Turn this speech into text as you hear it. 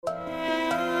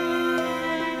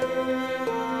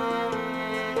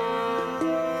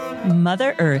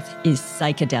Mother Earth is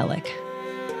psychedelic.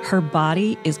 Her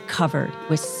body is covered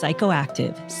with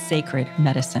psychoactive, sacred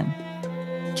medicine.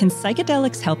 Can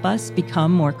psychedelics help us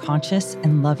become more conscious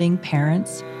and loving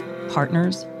parents,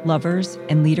 partners, lovers,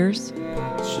 and leaders?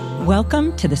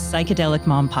 Welcome to the Psychedelic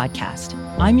Mom Podcast.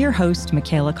 I'm your host,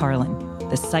 Michaela Carlin,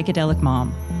 the Psychedelic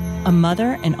Mom, a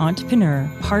mother and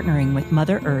entrepreneur partnering with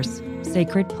Mother Earth's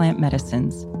sacred plant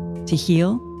medicines to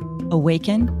heal,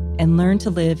 awaken, and learn to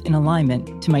live in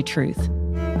alignment to my truth.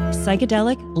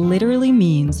 Psychedelic literally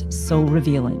means soul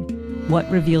revealing. What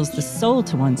reveals the soul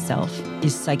to oneself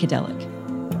is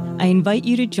psychedelic. I invite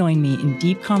you to join me in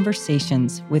deep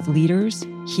conversations with leaders,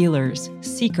 healers,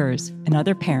 seekers, and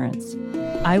other parents.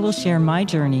 I will share my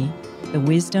journey, the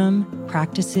wisdom,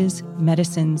 practices,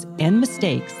 medicines, and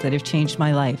mistakes that have changed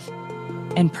my life,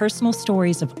 and personal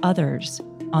stories of others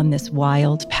on this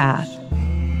wild path.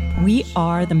 We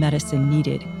are the medicine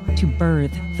needed to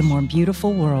birth the more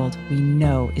beautiful world we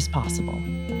know is possible.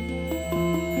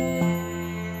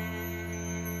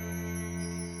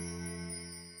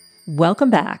 Welcome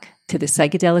back to the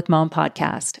Psychedelic Mom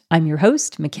Podcast. I'm your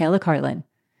host, Michaela Carlin.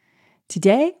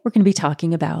 Today, we're going to be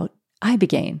talking about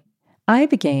Ibogaine.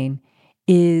 Ibogaine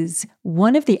is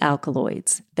one of the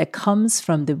alkaloids that comes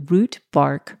from the root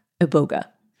bark Iboga.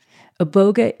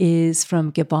 Iboga is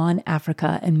from Gabon,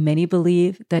 Africa, and many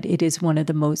believe that it is one of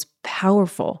the most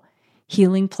powerful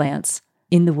healing plants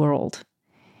in the world.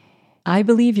 I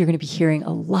believe you're going to be hearing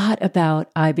a lot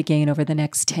about Ibogaine over the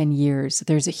next 10 years.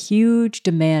 There's a huge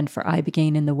demand for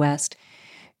Ibogaine in the West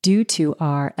due to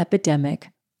our epidemic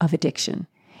of addiction.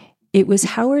 It was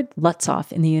Howard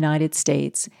Lutzoff in the United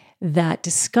States that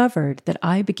discovered that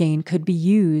Ibogaine could be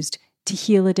used to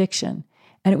heal addiction.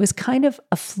 And it was kind of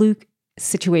a fluke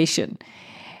situation.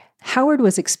 Howard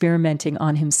was experimenting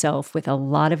on himself with a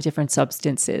lot of different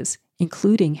substances,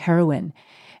 including heroin.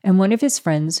 And one of his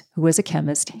friends, who was a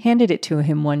chemist, handed it to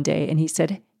him one day and he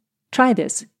said, "Try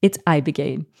this, it's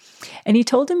Ibogaine." And he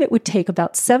told him it would take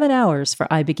about 7 hours for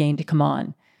Ibogaine to come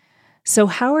on. So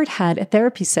Howard had a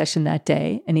therapy session that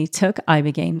day and he took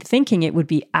Ibogaine thinking it would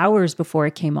be hours before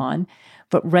it came on.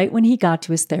 But right when he got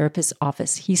to his therapist's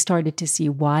office, he started to see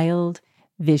wild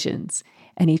visions.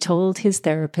 And he told his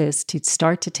therapist to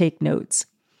start to take notes.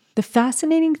 The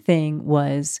fascinating thing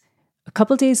was, a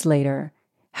couple days later,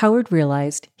 Howard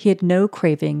realized he had no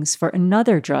cravings for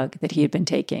another drug that he had been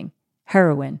taking,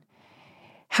 heroin.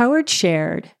 Howard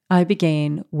shared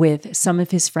Ibogaine with some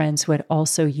of his friends who had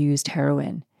also used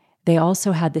heroin. They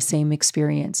also had the same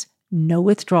experience, no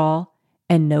withdrawal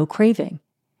and no craving.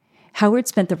 Howard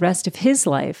spent the rest of his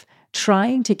life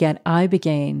trying to get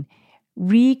Ibogaine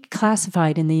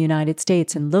reclassified in the United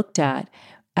States and looked at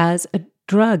as a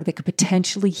drug that could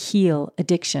potentially heal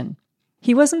addiction.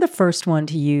 He wasn't the first one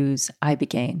to use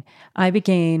Ibogaine.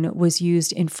 Ibogaine was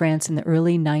used in France in the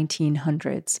early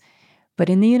 1900s. But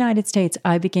in the United States,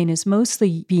 Ibogaine is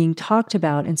mostly being talked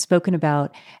about and spoken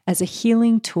about as a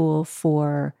healing tool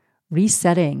for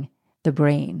resetting the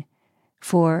brain,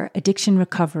 for addiction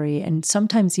recovery, and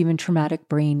sometimes even traumatic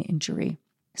brain injury.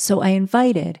 So I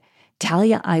invited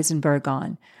Talia Eisenberg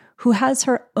on, who has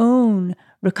her own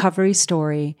recovery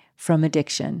story from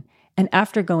addiction. And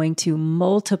after going to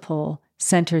multiple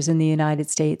centers in the United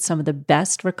States, some of the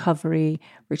best recovery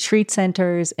retreat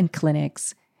centers and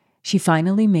clinics, she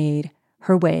finally made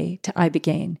her way to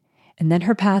Ibogaine. And then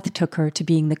her path took her to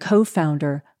being the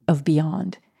co-founder of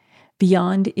Beyond.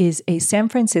 Beyond is a San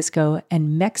Francisco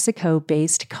and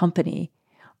Mexico-based company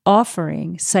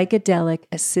offering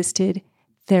psychedelic-assisted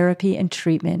therapy and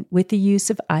treatment with the use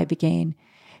of Ibogaine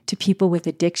to people with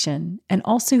addiction and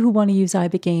also who want to use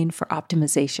Ibogaine for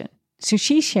optimization. So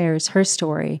she shares her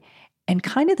story and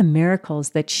kind of the miracles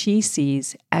that she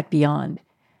sees at Beyond.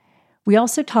 We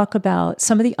also talk about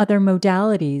some of the other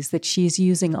modalities that she's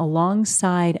using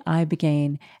alongside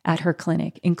Ibogaine at her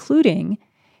clinic, including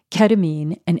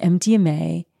ketamine and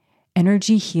MDMA,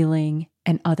 energy healing,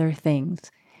 and other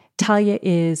things. Talia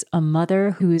is a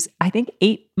mother who's, I think,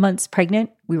 8 months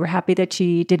pregnant. We were happy that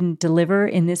she didn't deliver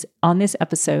on this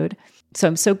episode. So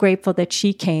I'm so grateful that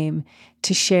she came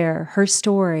to share her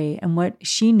story and what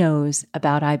she knows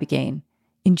about Ibogaine.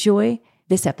 Enjoy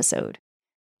this episode.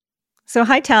 So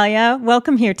hi, Talia.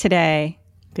 Welcome here today.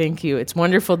 Thank you. It's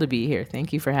wonderful to be here.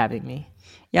 Thank you for having me.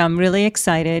 Yeah, I'm really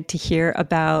excited to hear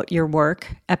about your work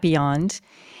at Beyond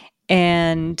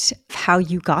and how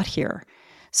you got here.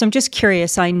 So I'm just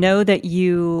curious, I know that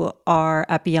you are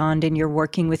at Beyond and you're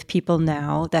working with people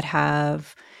now that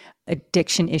have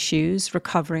addiction issues,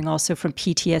 recovering also from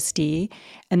PTSD,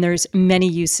 and there's many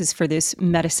uses for this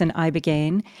medicine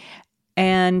Ibogaine.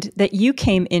 and that you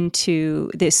came into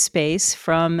this space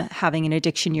from having an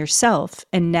addiction yourself,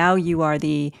 and now you are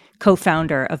the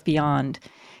co-founder of Beyond.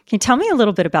 Can you tell me a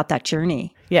little bit about that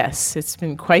journey? Yes, it's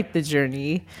been quite the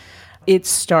journey. It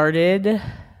started,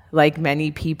 like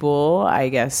many people, I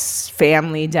guess,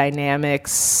 family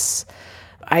dynamics.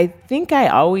 I think I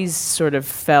always sort of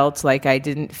felt like I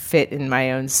didn't fit in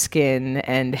my own skin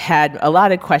and had a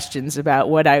lot of questions about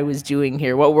what I was doing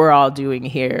here, what we're all doing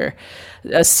here.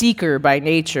 A seeker by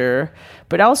nature,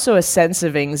 but also a sense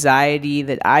of anxiety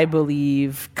that I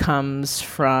believe comes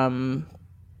from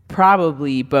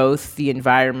probably both the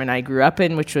environment I grew up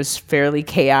in, which was fairly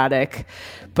chaotic,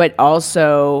 but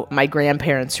also my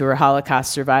grandparents who are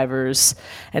Holocaust survivors.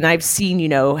 And I've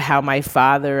seen, how my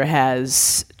father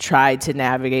has tried to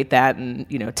navigate that. And,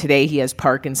 today he has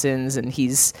Parkinson's, and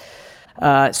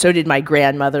so did my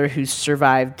grandmother who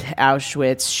survived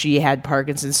Auschwitz. She had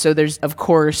Parkinson's. So there's, of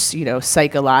course,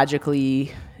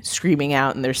 psychologically screaming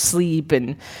out in their sleep,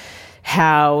 and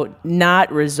how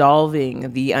not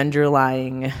resolving the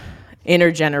underlying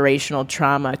intergenerational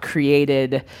trauma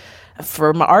created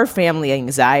for our family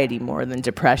anxiety more than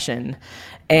depression.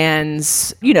 And,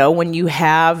 when you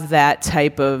have that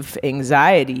type of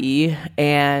anxiety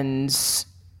and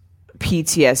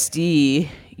PTSD,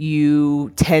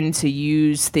 you tend to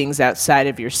use things outside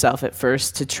of yourself at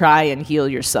first to try and heal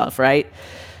yourself, right?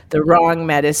 The wrong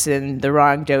medicine, the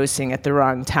wrong dosing at the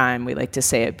wrong time, we like to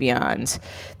say at Beyond.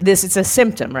 It's a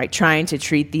symptom, right? Trying to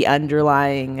treat the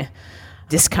underlying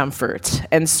discomfort.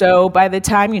 And so by the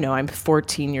time, I'm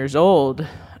 14 years old,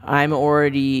 I'm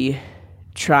already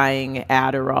trying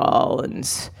Adderall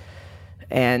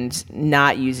and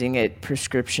not using it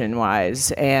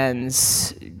prescription-wise. And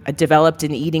I developed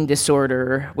an eating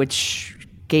disorder, which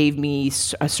gave me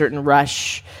a certain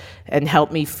rush and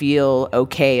helped me feel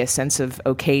okay, a sense of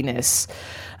okayness.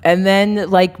 And then,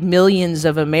 like millions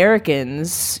of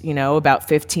Americans, about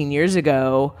 15 years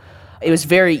ago, it was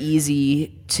very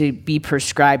easy to be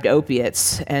prescribed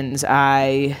opiates. And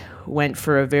I went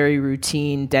for a very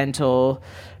routine dental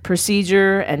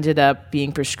procedure, ended up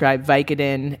being prescribed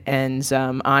Vicodin, and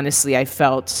honestly, I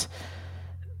felt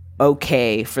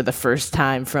okay for the first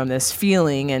time from this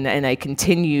feeling, and I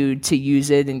continued to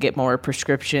use it and get more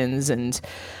prescriptions. And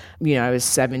I was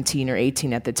 17 or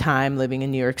 18 at the time, living in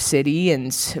New York City,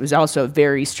 and it was also a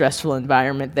very stressful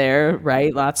environment there,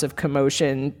 right? Lots of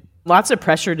commotion, lots of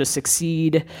pressure to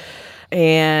succeed.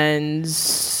 And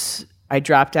I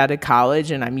dropped out of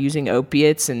college, and I'm using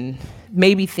opiates, and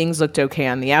maybe things looked okay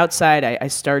on the outside. I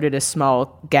started a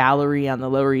small gallery on the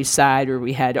Lower East Side where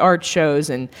we had art shows,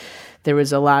 and there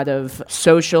was a lot of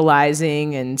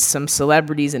socializing and some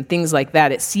celebrities and things like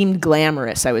that. It seemed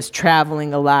glamorous. I was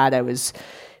traveling a lot.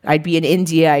 I'd be in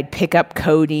India, I'd pick up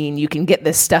codeine. You can get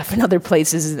this stuff in other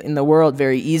places in the world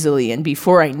very easily. And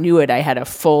before I knew it, I had a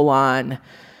full-on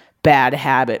bad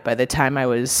habit by the time I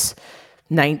was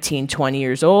 19, 20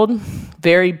 years old.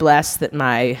 Very blessed that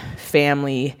my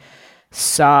family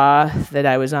saw that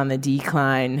I was on the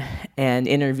decline and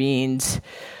intervened.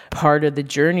 Part of the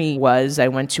journey was I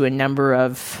went to a number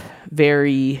of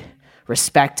very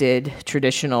respected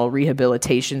traditional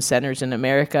rehabilitation centers in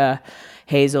America: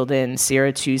 Hazelden,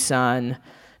 Sierra Tucson,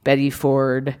 Betty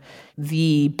Ford,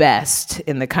 the best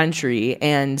in the country.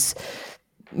 And,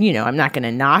 I'm not going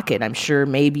to knock it. I'm sure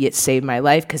maybe it saved my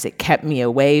life because it kept me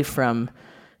away from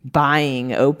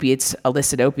buying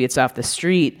illicit opiates off the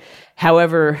street.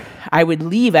 However, I would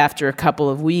leave after a couple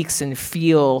of weeks and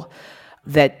feel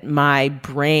that my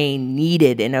brain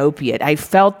needed an opiate. I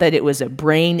felt that it was a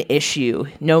brain issue.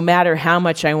 No matter how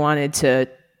much I wanted to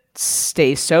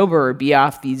stay sober or be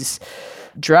off these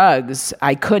drugs,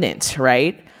 I couldn't,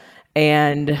 right?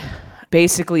 And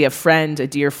basically a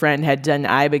dear friend had done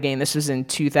Ibogaine. This was in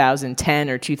 2010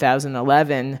 or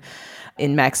 2011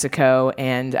 in Mexico,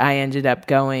 and I ended up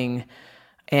going,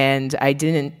 and I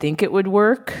didn't think it would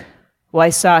work. Well, I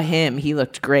saw him. He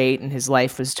looked great, and his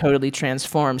life was totally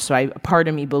transformed. So a part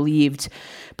of me believed,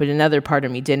 but another part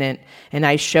of me didn't. And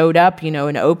I showed up,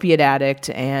 an opiate addict,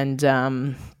 and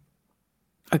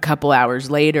a couple hours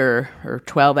later, or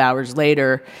 12 hours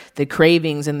later, the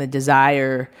cravings and the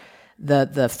desire,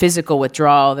 the physical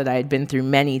withdrawal that I had been through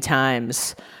many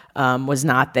times was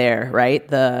not there, right?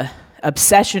 The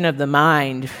obsession of the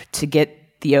mind to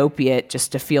get the opiate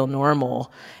just to feel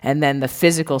normal, and then the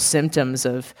physical symptoms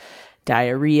of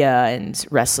diarrhea and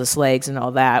restless legs and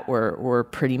all that were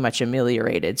pretty much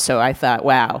ameliorated. So I thought,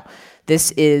 wow,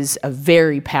 this is a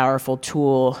very powerful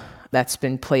tool that's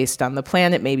been placed on the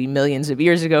planet maybe millions of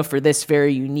years ago for this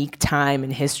very unique time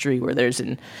in history where there's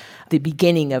the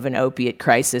beginning of an opiate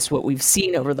crisis. What we've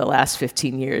seen over the last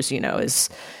 15 years, is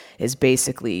is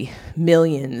basically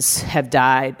millions have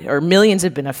died, or millions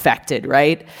have been affected,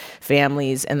 right?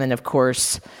 Families. And then, of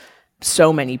course,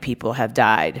 so many people have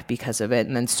died because of it.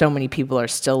 And then so many people are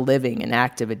still living in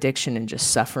active addiction and just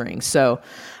suffering. So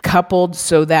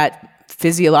that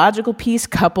physiological piece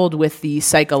coupled with the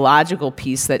psychological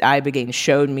piece that Ibogaine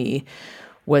showed me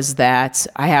was that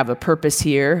I have a purpose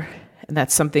here. And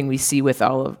that's something we see with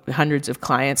hundreds of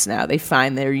clients now. They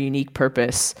find their unique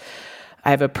purpose. I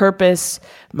have a purpose.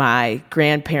 My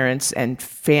grandparents and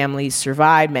families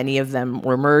survived. Many of them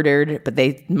were murdered, but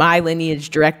my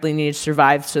direct lineage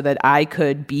survived so that I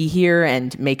could be here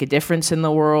and make a difference in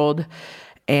the world.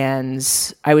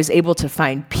 And I was able to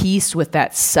find peace with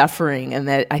that suffering and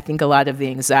that I think a lot of the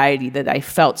anxiety that I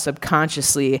felt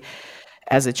subconsciously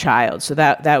as a child. So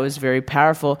that was very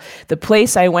powerful. The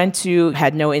place I went to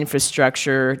had no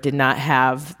infrastructure, did not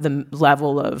have the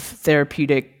level of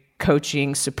therapeutic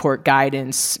coaching, support,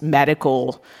 guidance,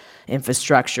 medical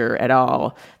infrastructure at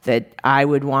all that I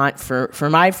would want for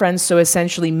my friends. So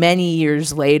essentially many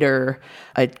years later,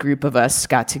 a group of us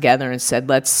got together and said,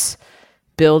 let's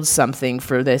build something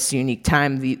for this unique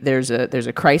time. There's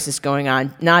a crisis going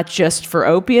on, not just for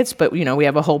opiates, but we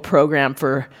have a whole program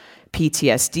for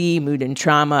PTSD, mood and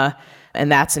trauma,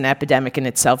 and that's an epidemic in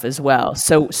itself as well.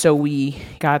 So we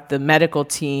got the medical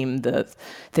team, the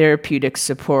therapeutic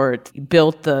support,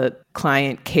 built the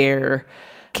client care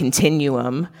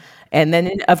continuum, and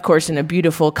then, of course, in a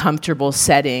beautiful, comfortable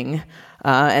setting.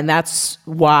 And that's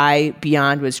why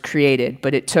Beyond was created.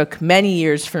 But it took many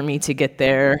years for me to get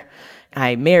there.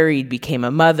 I married, became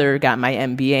a mother, got my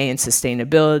MBA in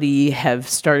sustainability, have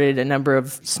started a number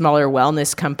of smaller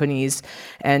wellness companies,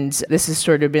 and this has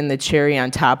sort of been the cherry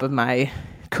on top of my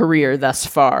career thus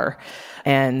far.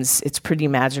 And it's pretty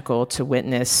magical to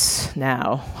witness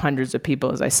now hundreds of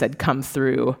people, as I said, come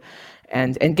through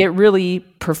and get really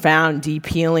profound, deep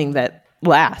healing that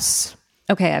lasts.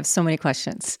 Okay, I have so many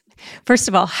questions. First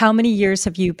of all, how many years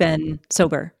have you been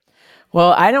sober?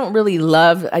 Well, I don't really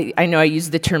I know I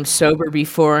used the term sober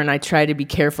before, and I try to be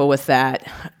careful with that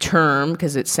term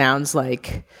because it sounds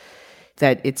like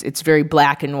that it's very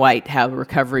black and white how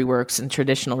recovery works in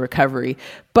traditional recovery.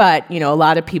 But, a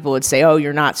lot of people would say, oh,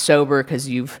 you're not sober because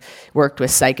you've worked with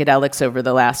psychedelics over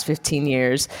the last 15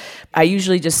 years. I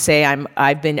usually just say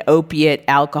I've been opiate,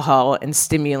 alcohol, and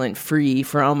stimulant free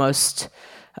for almost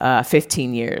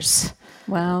 15 years.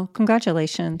 Wow.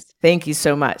 Congratulations. Thank you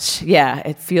so much. Yeah,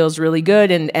 it feels really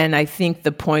good. And I think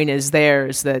the point is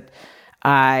that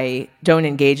I don't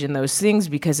engage in those things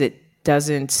because it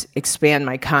doesn't expand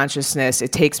my consciousness.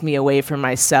 It takes me away from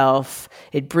myself.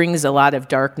 It brings a lot of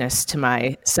darkness to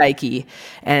my psyche.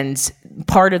 And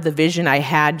part of the vision I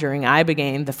had during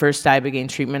Ibogaine, the first Ibogaine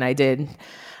treatment I did,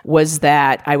 was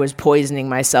that I was poisoning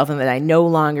myself and that I no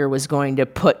longer was going to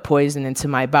put poison into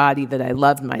my body, that I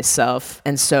loved myself.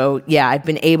 And so, yeah, I've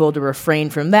been able to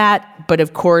refrain from that, but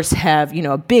of course have,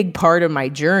 a big part of my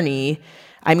journey.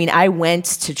 I mean, I went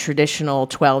to traditional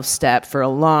 12-step for a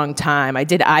long time. I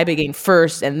did Ibogaine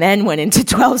first and then went into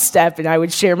 12-step, and I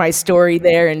would share my story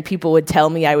there, and people would tell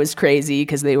me I was crazy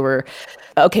because they were,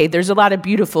 okay, there's a lot of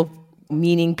beautiful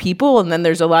meaning people, and then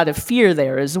there's a lot of fear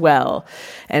there as well.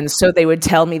 And so they would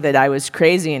tell me that I was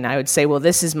crazy, and I would say, well,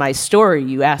 this is my story.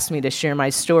 You asked me to share my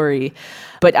story.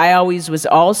 But I always was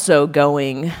also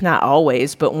going, not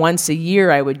always, but once a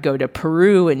year I would go to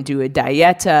Peru and do a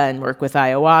dieta and work with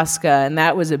ayahuasca, and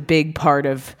that was a big part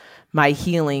of my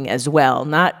healing as well.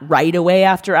 Not right away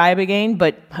after Ibogaine,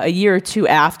 but a year or two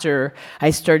after,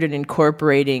 I started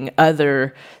incorporating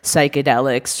other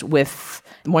psychedelics with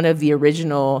one of the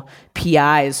original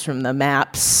PIs from the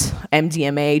MAPS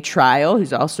MDMA trial,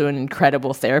 who's also an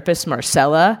incredible therapist,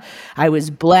 Marcella. I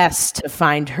was blessed to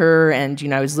find her, and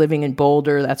I was living in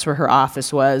Boulder, that's where her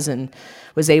office was, and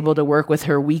was able to work with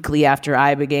her weekly after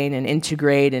Ibogaine and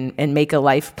integrate and make a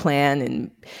life plan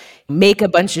and make a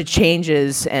bunch of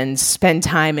changes and spend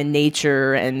time in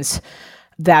nature, and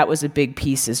that was a big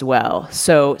piece as well.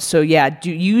 So yeah,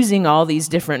 using all these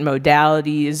different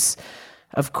modalities,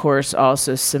 of course,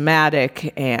 also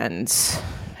somatic and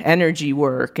energy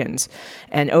work, and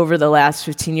over the last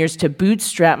 15 years to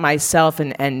bootstrap myself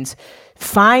and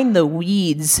find the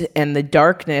weeds and the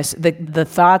darkness, the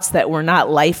thoughts that were not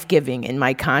life-giving in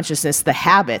my consciousness, the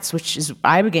habits, which is,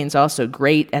 Ibogaine's also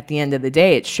great at the end of the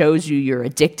day. It shows you your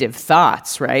addictive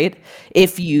thoughts, right?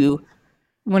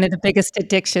 One of the biggest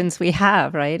addictions we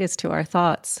have, right, is to our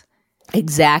thoughts.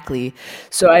 Exactly.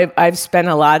 So I've spent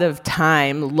a lot of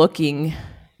time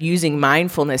using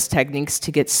mindfulness techniques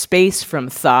to get space from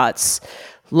thoughts,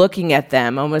 looking at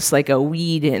them almost like a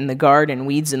weed in the garden,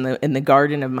 weeds in the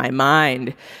garden of my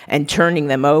mind, and turning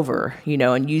them over,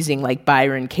 and using like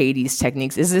Byron Katie's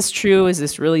techniques. Is this true? Is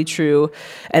this really true?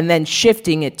 And then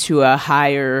shifting it to a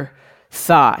higher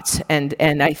thought. And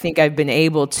I think I've been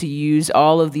able to use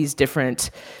all of these different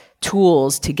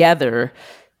tools together,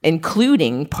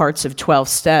 including parts of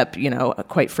 12-step,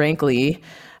 quite frankly,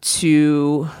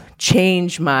 to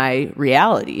change my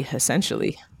reality,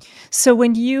 essentially. So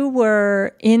when you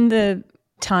were in the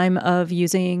time of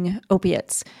using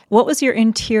opiates, what was your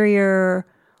interior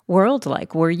world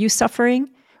like? Were you suffering?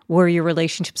 Were your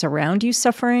relationships around you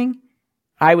suffering?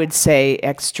 I would say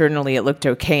externally it looked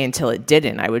okay until it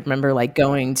didn't. I would remember like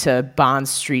going to Bond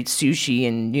Street Sushi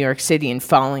in New York City and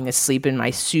falling asleep in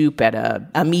my soup at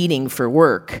a meeting for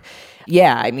work.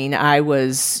 Yeah, I mean, I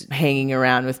was hanging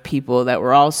around with people that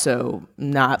were also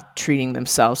not treating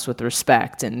themselves with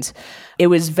respect. And it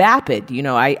was vapid.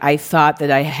 I thought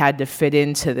that I had to fit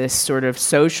into this sort of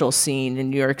social scene in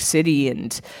New York City.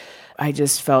 And I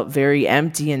just felt very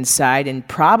empty inside and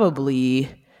probably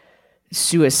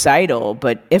suicidal.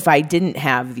 But if I didn't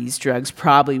have these drugs,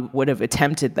 probably would have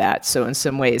attempted that. So in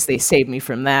some ways, they saved me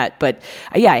from that. But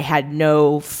yeah, I had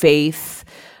no faith.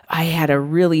 I had a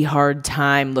really hard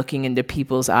time looking into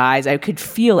people's eyes. I could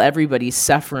feel everybody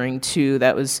suffering too.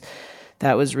 That was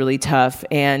really tough.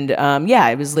 And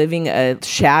I was living a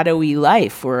shadowy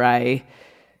life where I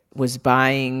was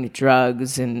buying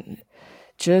drugs and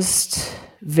just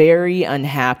very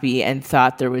unhappy and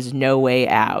thought there was no way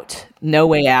out. No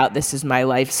way out. This is my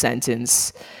life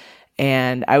sentence.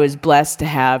 And I was blessed to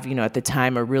have, at the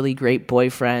time, a really great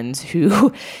boyfriend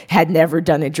who had never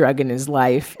done a drug in his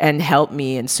life and helped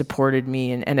me and supported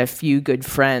me, and a few good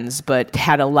friends, but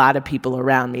had a lot of people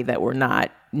around me that were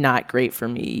not great for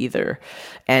me either.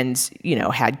 And,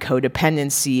 had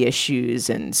codependency issues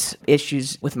and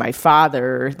issues with my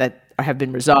father that have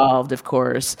been resolved, of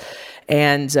course.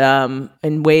 And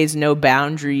in ways, no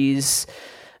boundaries.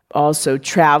 Also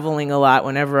traveling a lot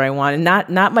whenever I wanted,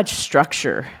 not much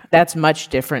structure. That's much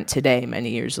different today, many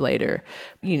years later.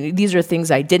 These are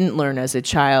things I didn't learn as a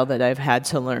child that I've had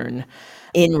to learn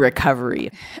in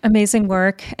recovery. Amazing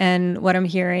work. And what I'm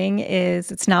hearing is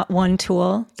it's not one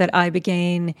tool. That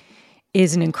Ibogaine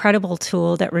is an incredible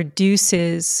tool that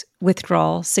reduces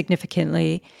withdrawal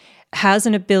significantly, has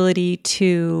an ability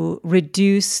to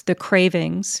reduce the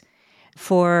cravings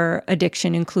for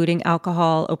addiction, including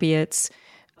alcohol, opiates,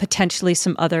 potentially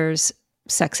some others,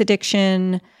 sex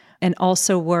addiction, and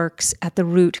also works at the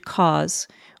root cause,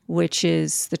 which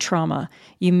is the trauma.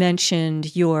 You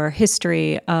mentioned your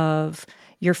history of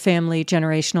your family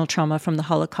generational trauma from the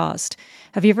Holocaust.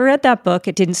 Have you ever read that book,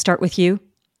 It Didn't Start With You?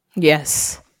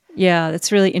 Yes. Yeah,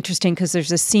 that's really interesting because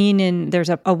there's a scene there's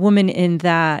a woman in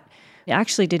that, I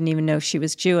actually didn't even know she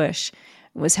was Jewish,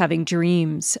 was having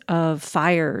dreams of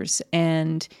fires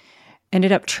and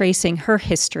ended up tracing her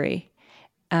history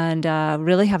and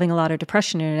really having a lot of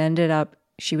depression. And it ended up,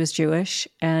 she was Jewish,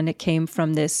 and it came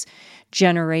from this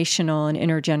generational and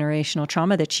intergenerational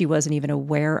trauma that she wasn't even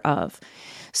aware of.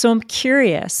 So I'm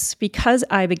curious, because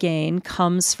Ibogaine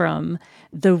comes from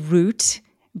the root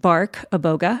bark,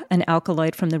 iboga, an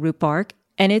alkaloid from the root bark,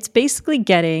 and it's basically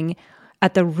getting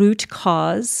at the root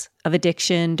cause of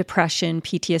addiction, depression,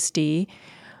 PTSD.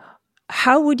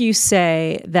 How would you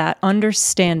say that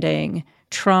understanding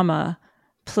trauma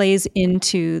plays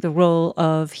into the role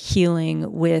of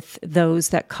healing with those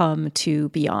that come to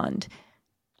Beyond?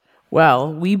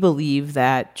 Well, we believe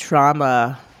that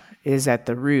trauma is at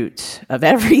the root of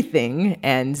everything,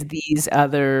 and these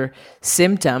other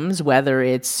symptoms, whether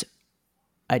it's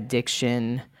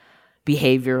addiction,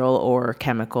 behavioral or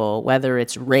chemical, whether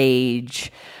it's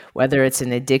rage, whether it's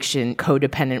an addiction,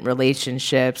 codependent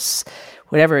relationships,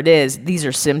 whatever it is, these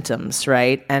are symptoms,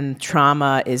 right? And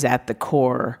trauma is at the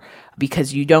core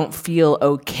because you don't feel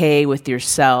okay with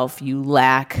yourself. You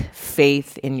lack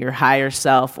faith in your higher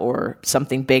self or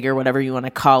something bigger, whatever you want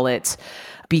to call it,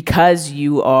 because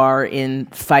you are in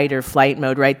fight or flight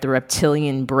mode, right? The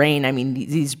reptilian brain. I mean,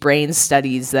 these brain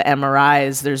studies, the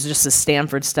MRIs, there's just a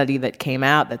Stanford study that came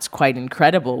out that's quite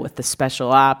incredible with the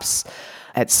special ops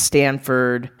at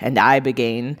Stanford and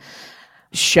Ibogaine,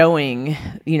 showing,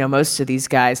 most of these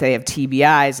guys, they have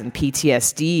TBIs and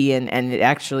PTSD, and it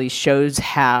actually shows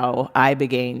how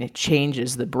Ibogaine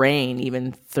changes the brain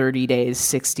even 30 days,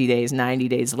 60 days, 90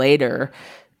 days later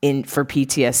for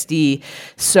PTSD.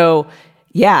 So,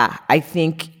 yeah, I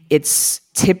think it's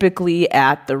typically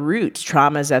at the root.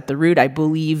 Trauma is at the root. I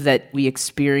believe that we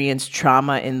experience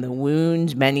trauma in the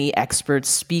wound. Many experts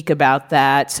speak about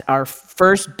that. Our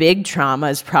first big trauma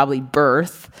is probably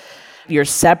birth. You're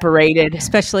separated.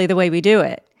 Especially the way we do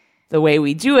it. the way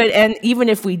we do it. And even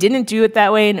if we didn't do it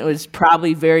that way, and it was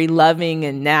probably very loving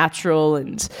and natural,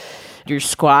 and you're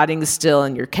squatting still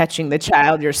and you're catching the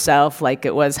child yourself like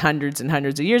it was hundreds and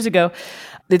hundreds of years ago,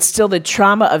 it's still the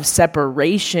trauma of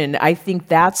separation. I think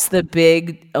that's the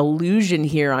big illusion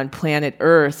here on planet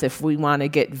Earth, if we want to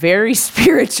get very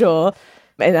spiritual.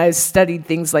 And I studied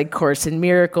things like Course in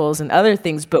Miracles and other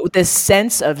things, but with this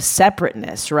sense of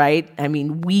separateness, right? I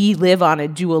mean, we live on a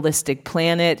dualistic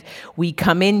planet. We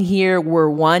come in here, we're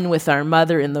one with our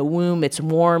mother in the womb. It's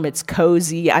warm, it's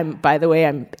cozy. By the way,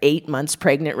 I'm 8 months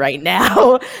pregnant right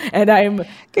now, and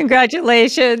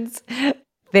Congratulations.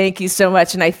 Thank you so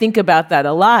much. And I think about that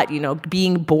a lot,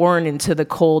 being born into the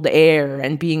cold air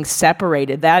and being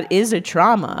separated. That is a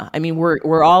trauma. I mean,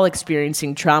 we're all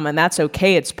experiencing trauma, and that's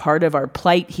okay. It's part of our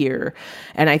plight here.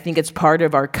 And I think it's part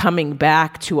of our coming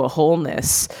back to a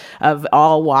wholeness of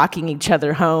all walking each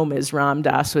other home, as Ram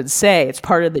Dass would say. It's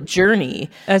part of the journey.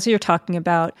 As you're talking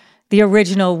about, the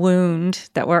original wound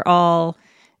that we're all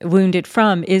wounded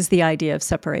from is the idea of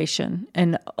separation,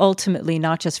 and ultimately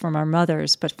not just from our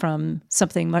mothers, but from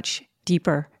something much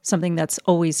deeper, something that's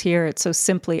always here. It's so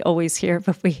simply always here,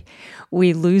 but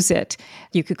we lose it.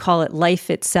 You could call it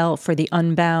life itself, or the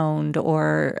unbound,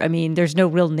 or, there's no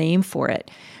real name for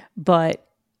it. But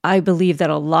I believe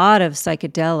that a lot of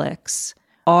psychedelics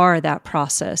are that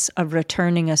process of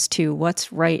returning us to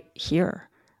what's right here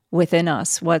within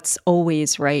us, what's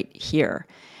always right here.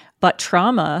 But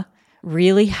trauma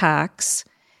really hacks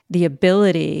the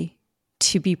ability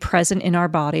to be present in our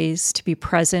bodies, to be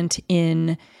present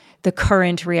in the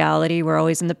current reality. We're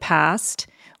always in the past,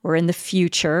 we're in the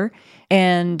future.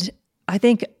 And I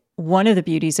think one of the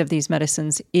beauties of these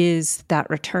medicines is that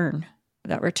return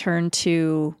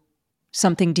to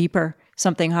something deeper,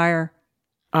 something higher.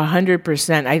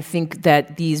 100%. I think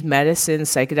that these medicines,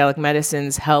 psychedelic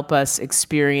medicines, help us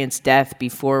experience death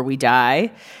before we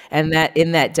die. And that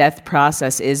in that death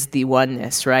process is the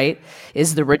oneness, right?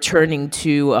 Is the returning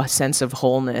to a sense of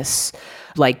wholeness,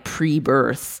 like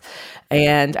pre-birth.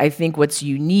 And I think what's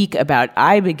unique about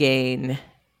Ibogaine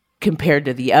compared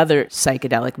to the other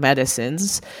psychedelic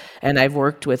medicines, and I've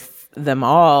worked with them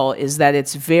all, is that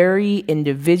it's very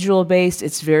individual based,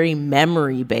 it's very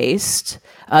memory based.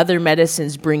 Other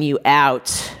medicines bring you out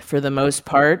for the most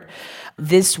part.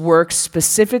 This works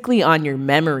specifically on your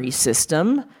memory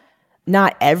system.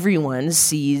 Not everyone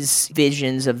sees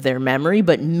visions of their memory,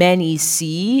 but many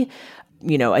see,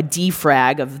 a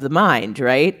defrag of the mind,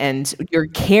 right? And you're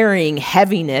carrying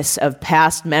heaviness of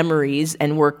past memories,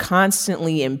 and we're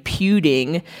constantly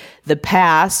imputing the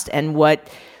past and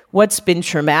what's been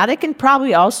traumatic, and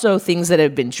probably also things that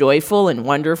have been joyful and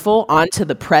wonderful, onto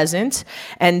the present.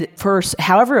 And first,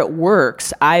 however it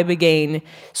works, Ibogaine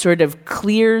sort of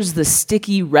clears the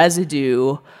sticky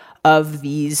residue of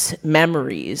these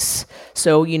memories.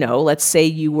 So, let's say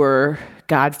you were,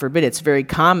 God forbid, it's very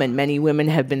common. Many women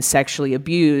have been sexually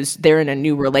abused. They're in a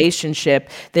new relationship.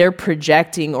 They're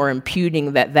projecting or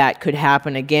imputing that could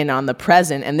happen again on the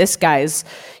present. And this guy's,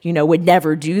 would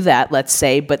never do that, let's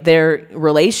say, but their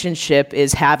relationship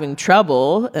is having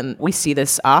trouble. And we see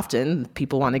this often.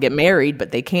 People want to get married,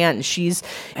 but they can't. And she's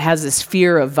has this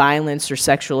fear of violence or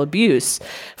sexual abuse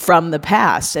from the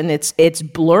past. And it's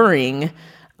blurring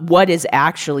what is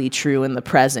actually true in the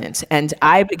present. And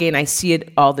Ibogaine, I see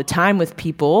it all the time with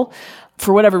people.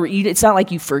 For whatever reason, it's not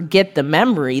like you forget the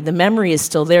memory. The memory is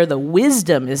still there. The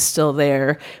wisdom is still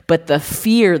there. But the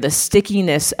fear, the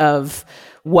stickiness of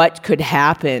what could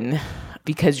happen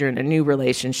because you're in a new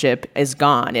relationship is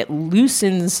gone. It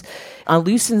loosens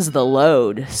the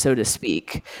load, so to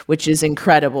speak, which is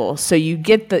incredible. So you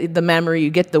get the memory,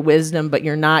 you get the wisdom, but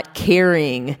you're not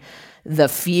carrying the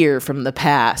fear from the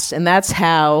past. And that's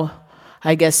how,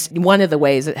 I guess, one of the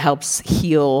ways it helps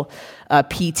heal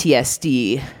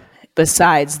PTSD,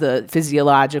 besides the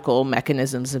physiological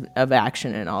mechanisms of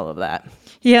action and all of that.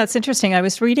 Yeah, it's interesting. I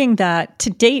was reading that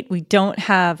to date, we don't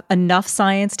have enough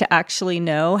science to actually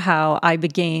know how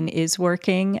Ibogaine is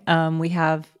working. We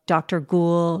have Dr.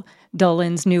 Gul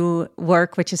Dolan's new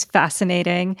work, which is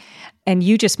fascinating. And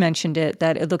you just mentioned it,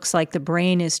 that it looks like the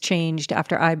brain is changed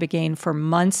after Ibogaine for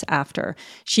months after.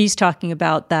 She's talking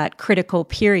about that critical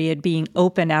period being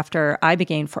open after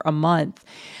Ibogaine for a month,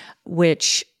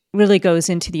 which really goes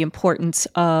into the importance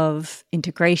of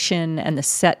integration and the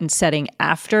set and setting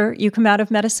after you come out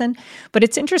of medicine. But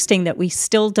it's interesting that we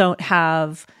still don't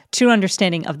have true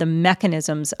understanding of the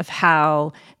mechanisms of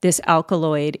how this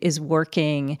alkaloid is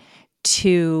working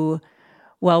to,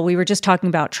 well, we were just talking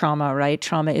about trauma, right?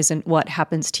 Trauma isn't what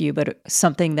happens to you, but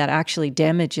something that actually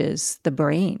damages the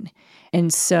brain.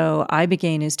 And so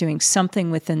Ibogaine is doing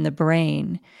something within the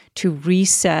brain to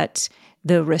reset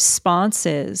the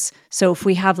responses. So if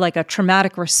we have like a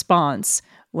traumatic response,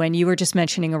 when you were just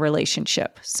mentioning a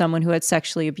relationship, someone who had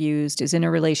sexually abused is in a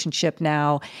relationship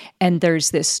now, and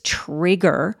there's this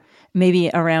trigger, maybe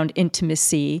around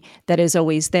intimacy, that is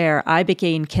always there.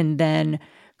 Ibogaine can then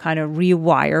kind of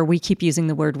rewire. We keep using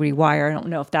the word rewire. I don't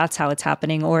know if that's how it's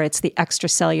happening, or it's the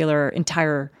extracellular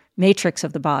entire matrix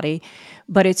of the body,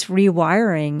 but it's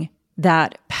rewiring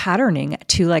that patterning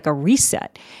to like a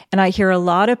reset. And I hear a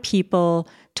lot of people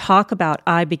talk about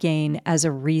Ibogaine as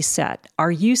a reset.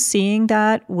 Are you seeing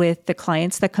that with the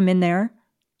clients that come in there?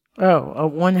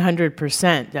 Oh,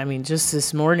 100%. I mean, just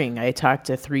this morning, I talked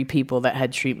to 3 people that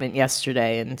had treatment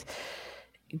yesterday and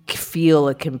feel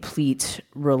a complete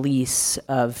release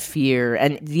of fear.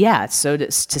 And yeah, so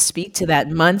to speak to that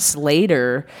months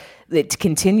later, it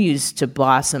continues to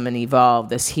blossom and evolve,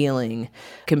 this healing,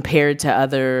 compared to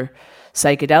other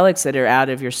psychedelics that are out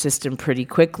of your system pretty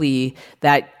quickly.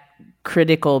 That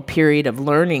critical period of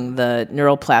learning, the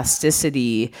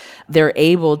neuroplasticity, they're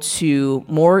able to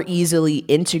more easily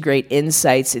integrate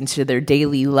insights into their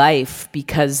daily life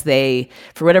because they,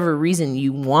 for whatever reason,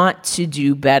 you want to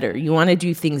do better. You want to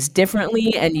do things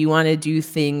differently and you want to do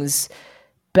things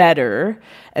better.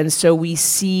 And so we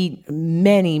see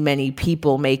many, many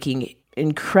people making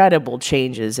incredible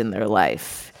changes in their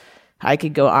life. I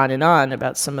could go on and on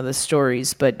about some of the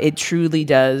stories, but it truly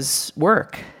does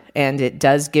work. And it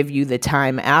does give you the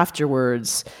time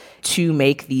afterwards to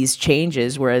make these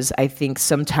changes. Whereas I think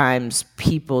sometimes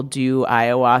people do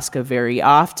ayahuasca very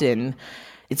often.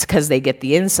 It's because they get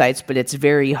the insights, but it's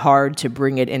very hard to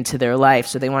bring it into their life.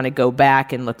 So they want to go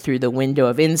back and look through the window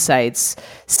of insights,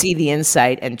 see the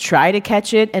insight, and try to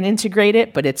catch it and integrate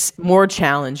it, but it's more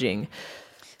challenging.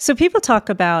 So people talk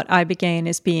about Ibogaine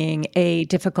as being a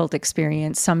difficult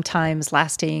experience, sometimes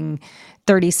lasting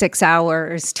 36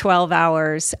 hours, 12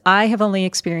 hours. I have only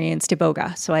experienced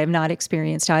Iboga, so I have not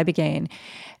experienced Ibogaine.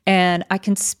 And I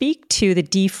can speak to the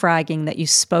defragging that you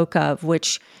spoke of,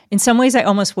 which in some ways I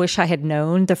almost wish I had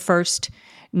known. The first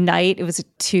night, it was a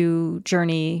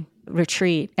 2-journey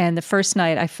retreat. And the first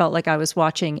night I felt like I was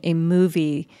watching a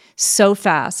movie so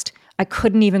fast, I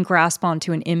couldn't even grasp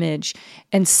onto an image,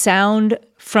 and sound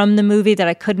from the movie that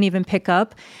I couldn't even pick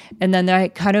up. And then I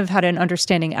kind of had an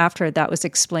understanding after that was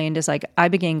explained as like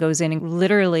Ibogaine goes in and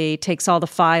literally takes all the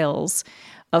files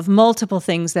of multiple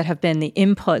things that have been the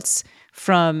inputs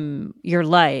from your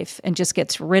life and just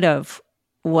gets rid of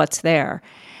what's there.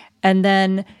 And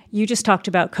then you just talked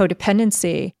about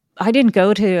codependency. I didn't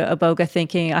go to Iboga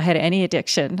thinking I had any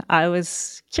addiction. I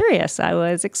was curious. I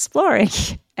was exploring.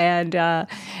 And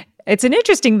it's an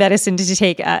interesting medicine to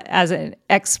take as an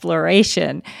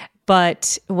exploration.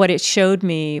 But what it showed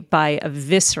me by a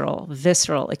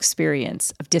visceral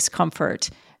experience of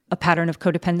discomfort, a pattern of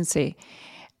codependency.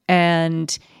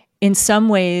 And in some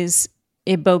ways,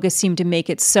 Iboga seemed to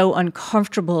make it so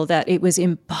uncomfortable that it was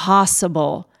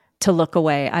impossible to look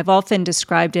away. I've often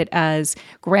described it as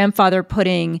grandfather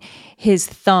putting his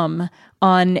thumb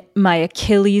on my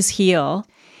Achilles heel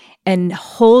and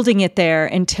holding it there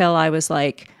until I was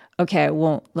like, okay, I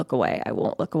won't look away. I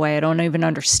won't look away. I don't even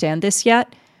understand this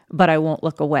yet, but I won't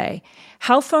look away.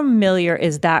 How familiar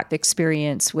is that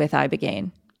experience with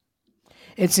Ibogaine?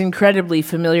 It's incredibly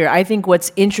familiar. I think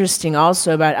what's interesting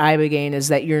also about Ibogaine is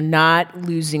that you're not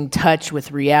losing touch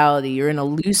with reality. You're in a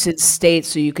lucid state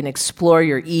so you can explore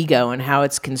your ego and how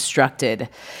it's constructed.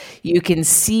 You can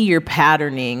see your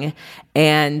patterning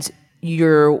and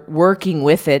you're working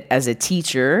with it as a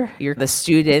teacher. You're the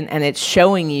student and it's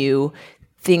showing you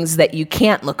things that you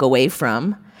can't look away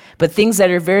from, but things that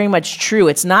are very much true.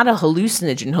 It's not a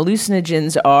hallucinogen.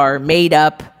 Hallucinogens are made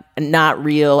up, not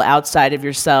real, outside of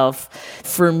yourself.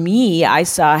 For me, I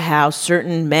saw how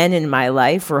certain men in my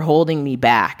life were holding me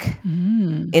back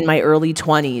in my early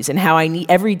 20s, and how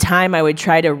every time I would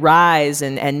try to rise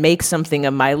and make something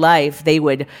of my life, they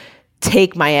would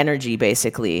take my energy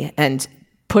basically and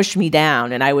push me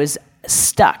down. And I was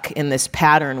stuck in this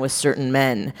pattern with certain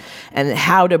men, and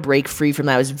how to break free from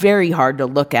that was very hard to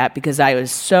look at because I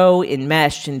was so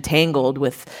enmeshed and tangled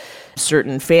with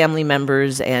certain family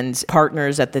members and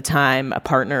partners at the time, a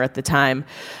partner at the time,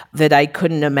 that I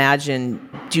couldn't imagine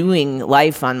doing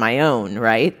life on my own,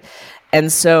 right? And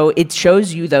so it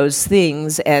shows you those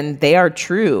things, and they are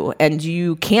true, and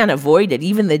you can't avoid it.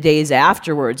 Even the days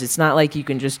afterwards, it's not like you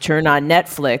can just turn on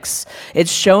Netflix.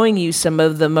 It's showing you some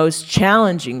of the most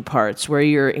challenging parts where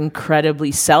you're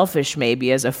incredibly selfish,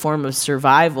 maybe as a form of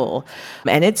survival.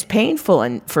 And it's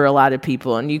painful for a lot of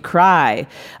people, and you cry.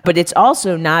 But it's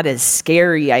also not as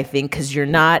scary, I think, because you're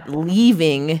not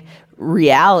leaving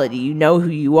reality. You know who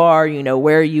you are, you know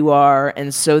where you are.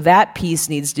 And so that piece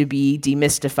needs to be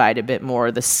demystified a bit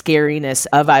more, the scariness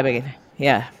of Ibogaine.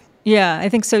 Yeah. Yeah, I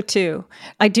think so too.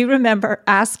 I do remember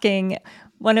asking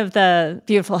one of the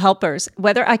beautiful helpers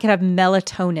whether I could have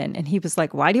melatonin. And he was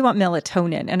like, why do you want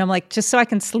melatonin? And I'm like, just so I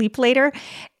can sleep later.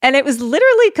 And it was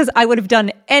literally because I would have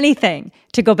done anything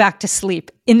to go back to sleep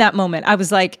in that moment. I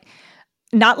was like,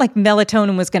 not like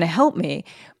melatonin was going to help me,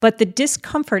 but the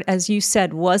discomfort, as you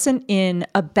said, wasn't in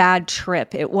a bad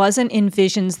trip. It wasn't in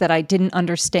visions that I didn't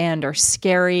understand or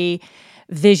scary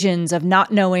visions of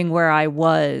not knowing where I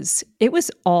was. It was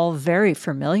all very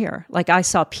familiar. Like I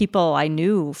saw people I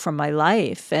knew from my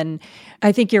life. And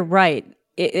I think you're right.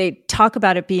 They talk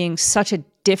about it being such a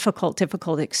difficult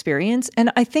experience.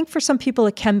 And I think for some people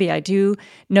it can be. I do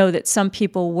know that some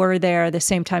people were there the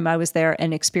same time I was there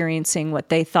and experiencing what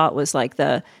they thought was like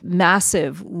the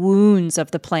massive wounds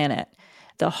of the planet,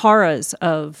 the horrors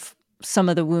of some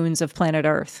of the wounds of planet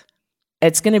Earth.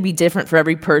 It's going to be different for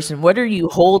every person. What are you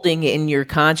holding in your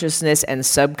consciousness and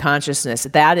subconsciousness?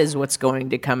 That is what's going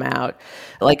to come out,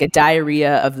 like a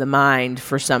diarrhea of the mind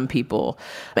for some people.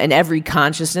 And every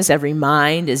consciousness, every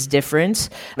mind is different.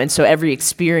 And so every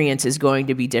experience is going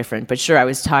to be different. But sure, I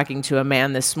was talking to a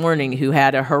man this morning who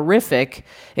had a horrific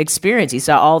experience. He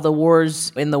saw all the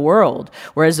wars in the world,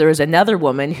 whereas there was another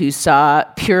woman who saw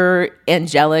pure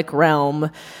angelic realm.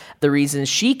 The reason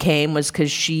she came was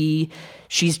because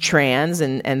she's trans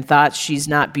and thought she's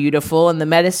not beautiful. And the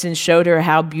medicine showed her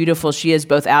how beautiful she is,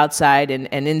 both outside and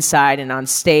inside and on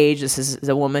stage. This is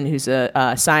a woman who's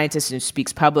a scientist who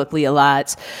speaks publicly a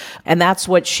lot. And that's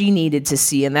what she needed to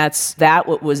see. And that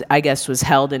what was, I guess, was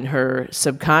held in her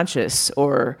subconscious,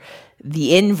 or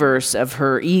the inverse of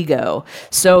her ego.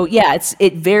 So yeah,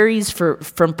 it varies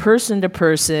from person to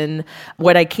person.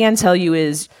 What I can tell you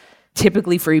is,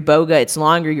 typically for Iboga, it's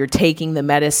longer. You're taking the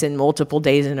medicine multiple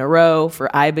days in a row. For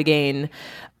Ibogaine,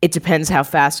 it depends how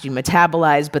fast you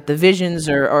metabolize, but the visions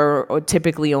are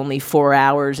typically only 4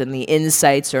 hours, and the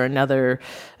insights are another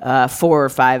 4 or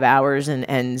 5 hours,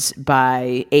 and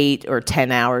by 8 or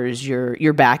 10 hours,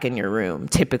 you're back in your room.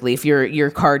 Typically, if you're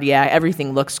cardiac,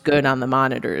 everything looks good on the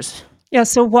monitors. Yeah,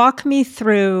 so walk me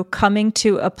through coming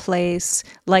to a place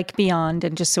like Beyond,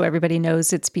 and just so everybody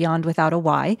knows, it's Beyond without a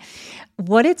Y,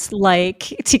 what it's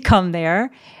like to come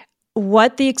there,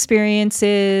 what the experience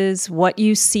is, what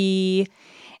you see.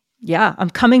 Yeah, I'm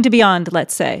coming to Beyond,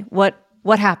 let's say. What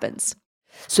happens?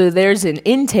 So there's an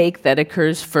intake that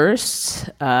occurs first,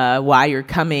 why you're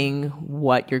coming,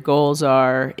 what your goals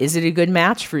are. Is it a good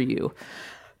match for you?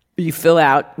 You fill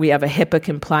out, we have a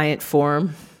HIPAA-compliant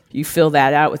form. You fill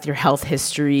that out with your health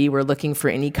history. We're looking for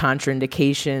any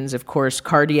contraindications, of course,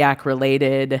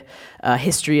 cardiac-related,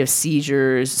 history of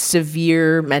seizures,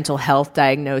 severe mental health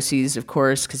diagnoses, of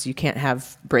course, because you can't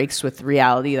have breaks with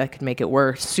reality that could make it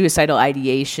worse. Suicidal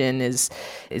ideation is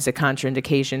a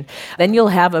contraindication. Then you'll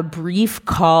have a brief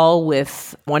call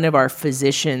with one of our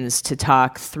physicians to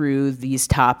talk through these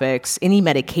topics, any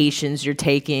medications you're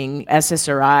taking.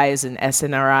 SSRIs and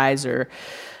SNRIs are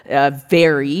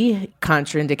vary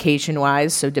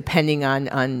contraindication-wise, so depending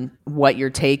on what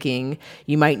you're taking,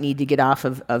 you might need to get off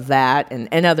of that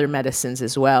and other medicines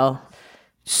as well.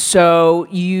 So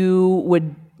you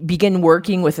would begin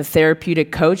working with a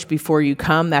therapeutic coach before you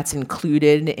come. That's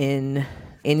included in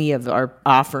any of our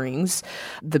offerings.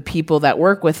 The people that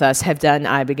work with us have done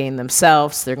Ibogaine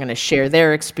themselves. They're going to share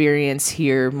their experience,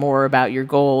 hear more about your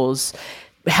goals,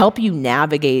 help you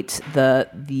navigate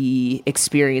the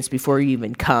experience before you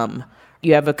even come.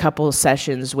 You have a couple of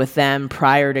sessions with them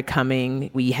prior to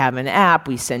coming. We have an app.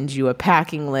 We send you a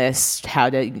packing list,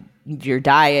 your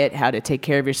diet, how to take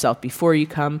care of yourself before you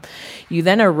come. You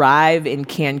then arrive in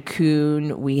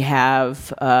Cancun. We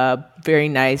have a very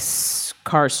nice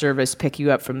car service pick you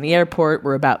up from the airport.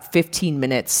 We're about 15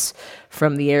 minutes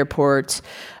from the airport.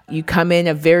 You come in,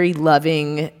 a very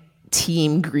loving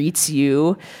team greets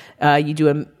you. You do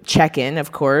a check-in,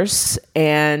 of course,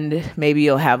 and maybe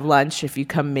you'll have lunch if you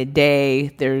come midday.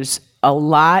 There's a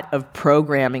lot of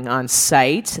programming on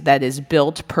site that is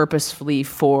built purposefully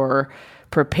for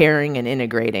preparing and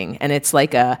integrating. And it's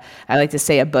like I like to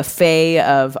say, a buffet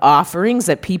of offerings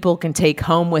that people can take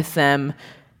home with them,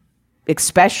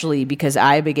 especially because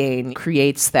Ibogaine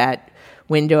creates that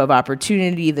window of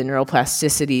opportunity, the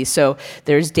neuroplasticity. So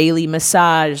there's daily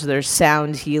massage, there's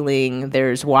sound healing,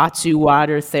 there's Watsu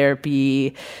water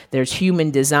therapy, there's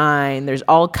human design, there's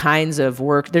all kinds of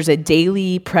work. There's a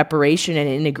daily preparation and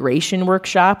integration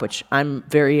workshop, which I'm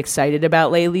very excited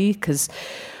about lately, because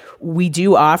we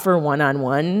do offer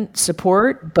one-on-one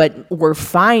support, but we're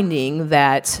finding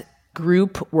that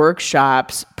group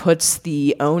workshops puts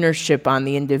the ownership on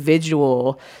the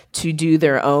individual to do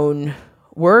their own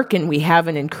work. And we have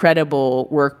an incredible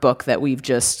workbook that we've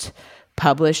just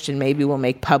published and maybe we'll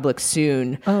make public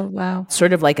soon. Oh, wow.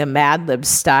 Sort of like a Mad Lib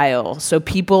style. So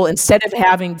people, instead of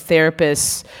having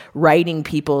therapists writing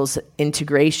people's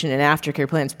integration and aftercare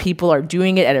plans, people are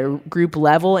doing it at a group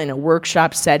level in a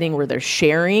workshop setting where they're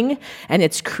sharing, and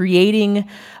it's creating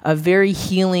a very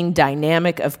healing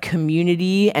dynamic of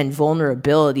community and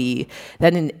vulnerability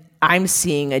that I'm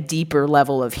seeing a deeper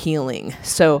level of healing.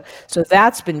 So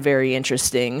that's been very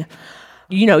interesting.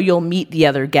 You'll meet the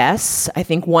other guests. I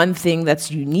think one thing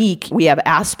that's unique, we have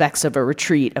aspects of a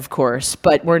retreat, of course,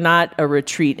 but we're not a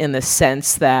retreat in the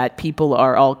sense that people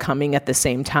are all coming at the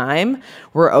same time.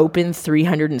 We're open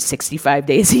 365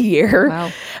 days a year.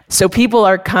 Wow. So people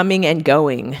are coming and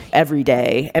going every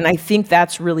day. And I think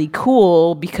that's really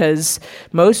cool because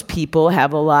most people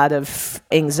have a lot of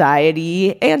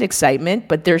anxiety and excitement,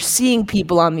 but they're seeing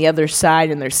people on the other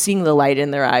side and they're seeing the light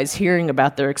in their eyes, hearing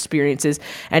about their experiences,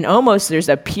 and almost there's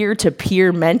a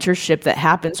peer-to-peer mentorship that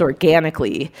happens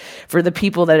organically for the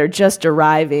people that are just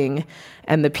arriving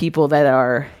and the people that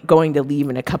are going to leave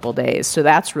in a couple days. So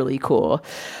that's really cool.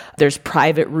 There's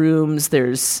private rooms.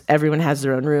 Everyone has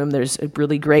their own room. There's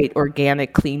really great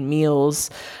organic, clean meals.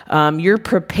 You're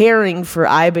preparing for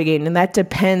Ibogaine, and that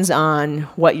depends on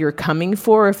what you're coming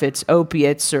for. If it's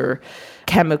opiates or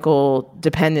chemical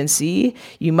dependency,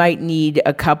 you might need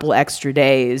a couple extra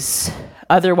days.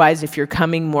 Otherwise, if you're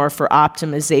coming more for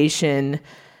optimization,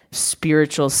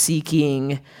 spiritual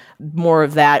seeking, more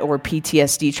of that, or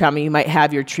PTSD trauma, you might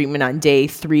have your treatment on day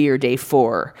 3 or day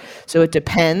 4. So it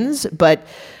depends, but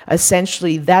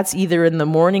essentially that's either in the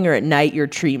morning or at night, your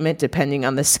treatment, depending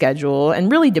on the schedule, and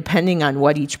really depending on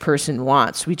what each person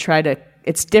wants.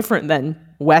 It's different than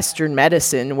Western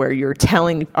medicine, where you're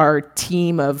telling our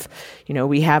team of,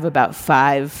 we have about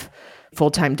 5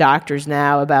 full-time doctors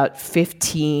now, about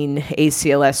 15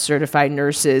 ACLS certified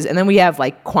nurses, and then we have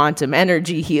like quantum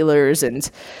energy healers,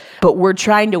 but we're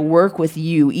trying to work with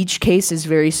you. Each case is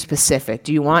very specific.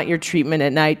 Do you want your treatment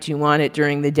at night? Do you want it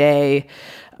during the day?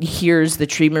 Here's the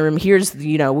treatment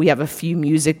room. We have a few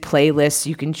music playlists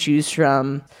you can choose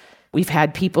from. We've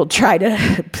had people try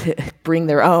to bring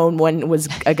their own. One was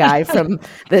a guy from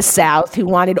the South who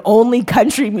wanted only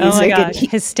country music. Oh my gosh,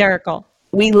 hysterical.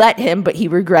 We let him, but he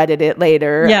regretted it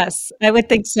later. Yes, I would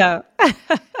think so.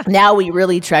 Now we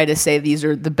really try to say these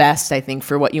are the best, I think,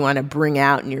 for what you want to bring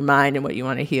out in your mind and what you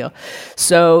want to heal.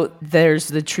 So there's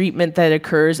the treatment that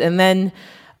occurs, and then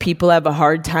people have a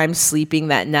hard time sleeping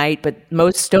that night, but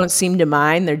most don't seem to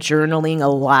mind. They're journaling a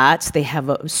lot. They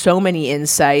have so many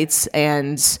insights,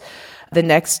 and the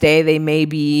next day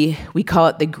we call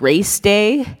it the grace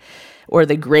day or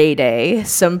the gray day.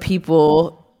 Some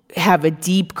people have a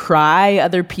deep cry.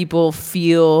 Other people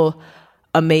feel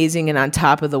amazing and on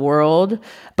top of the world.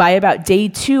 By about day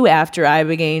 2 after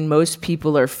Ibogaine, most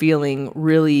people are feeling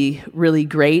really, really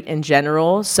great in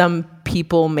general. Some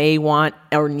people may want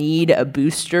or need a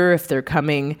booster if they're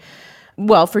coming,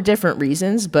 for different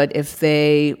reasons, but if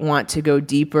they want to go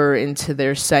deeper into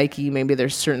their psyche, maybe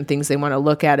there's certain things they want to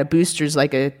look at. A booster is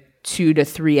like a 2 to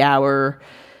 3 hour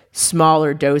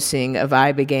smaller dosing of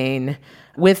Ibogaine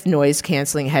with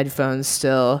noise-canceling headphones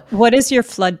still. What is your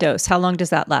flood dose? How long does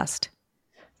that last?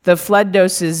 The flood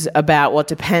dose is it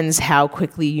depends how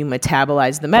quickly you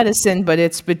metabolize the medicine, but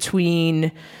it's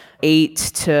between 8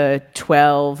 to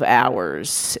 12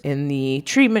 hours in the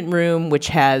treatment room, which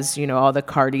has, all the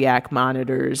cardiac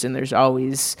monitors, and there's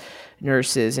always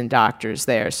nurses and doctors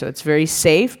there. So it's very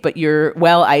safe, but you're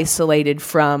well isolated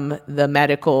from the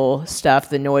medical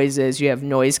stuff, the noises. You have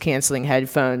noise-canceling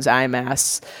headphones, eye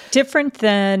masks. Different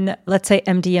than, let's say,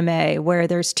 MDMA, where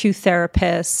there's 2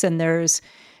 therapists, and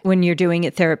when you're doing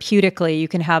it therapeutically, you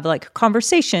can have like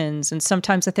conversations, and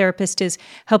sometimes a therapist is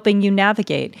helping you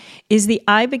navigate. Is the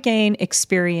Ibogaine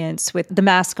experience with the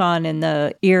mask on and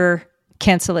the ear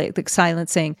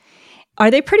silencing, are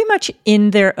they pretty much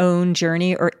in their own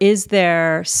journey, or is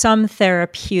there some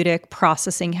therapeutic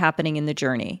processing happening in the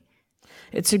journey?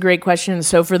 It's a great question.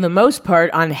 So for the most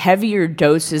part, on heavier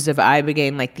doses of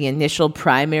Ibogaine, like the initial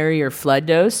primary or flood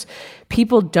dose,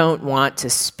 people don't want to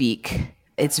speak.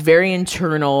 It's very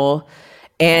internal,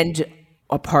 and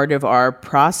a part of our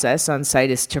process on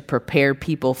site is to prepare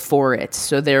people for it.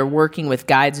 So they're working with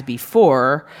guides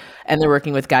before, and they're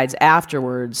working with guides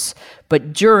afterwards.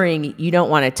 But during, you don't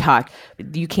want to talk.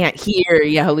 You can't hear,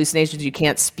 you have hallucinations, you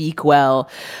can't speak well.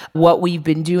 What we've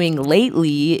been doing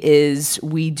lately is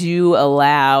we do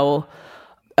allow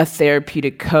a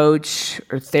therapeutic coach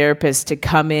or therapist to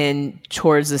come in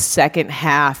towards the second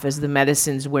half as the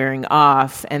medicine's wearing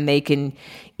off, and they can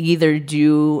either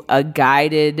do a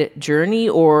guided journey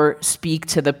or speak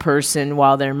to the person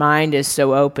while their mind is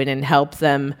so open and help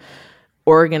them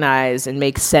organize and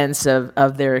make sense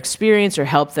of their experience, or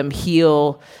help them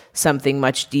heal something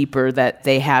much deeper that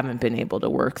they haven't been able to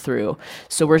work through.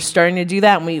 So we're starting to do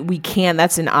that, and we can,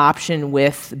 that's an option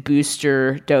with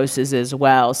booster doses as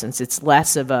well, since it's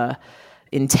less of a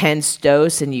intense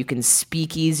dose and you can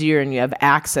speak easier and you have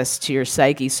access to your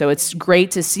psyche. So it's great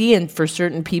to see, and for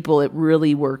certain people it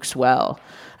really works well.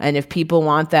 And if people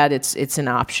want that, it's an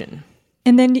option.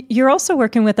 And then you're also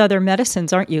working with other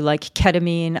medicines, aren't you? Like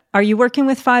ketamine. Are you working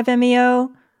with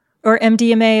 5-MeO or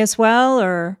MDMA as well,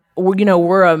 or?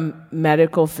 We're a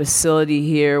medical facility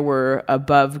here. We're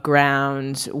above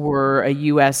ground. We're a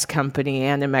U.S. company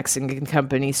and a Mexican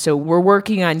company. So we're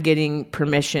working on getting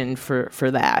permission for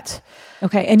that.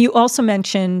 Okay. And you also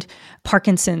mentioned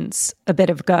Parkinson's a bit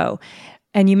ago,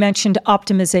 and you mentioned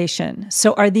optimization.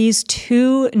 So are these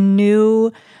two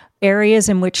new areas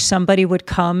in which somebody would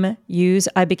come use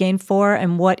Ibogaine for,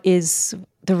 and what is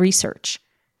the research?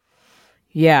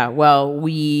 Yeah, well,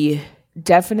 we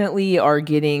definitely are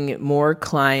getting more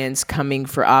clients coming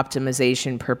for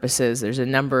optimization purposes. There's a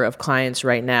number of clients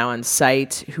right now on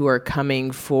site who are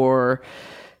coming for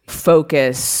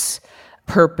focus,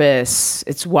 purpose.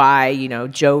 It's why,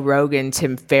 Joe Rogan,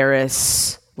 Tim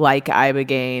Ferriss like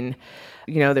Ibogaine.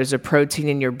 There's a protein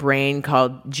in your brain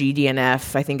called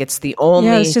GDNF. I think it's the only...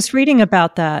 Yeah, I was just reading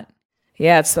about that.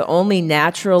 Yeah, it's the only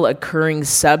natural occurring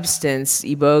substance,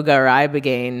 Iboga or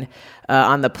Ibogaine,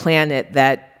 on the planet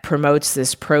that promotes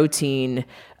this protein,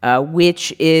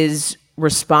 which is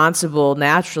responsible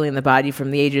naturally in the body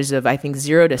from the ages of, I think,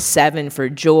 0 to 7 for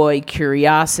joy,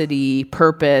 curiosity,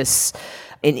 purpose,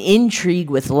 an intrigue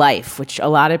with life, which a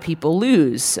lot of people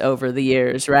lose over the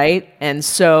years, right? And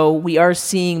so we are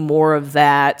seeing more of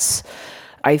that.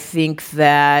 I think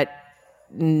that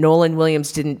Nolan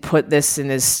Williams didn't put this in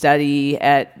his study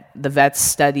at the VETS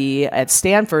study at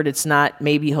Stanford. It's not,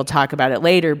 maybe he'll talk about it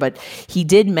later, but he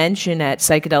did mention at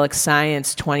Psychedelic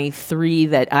Science 23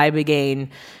 that Ibogaine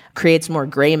creates more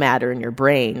gray matter in your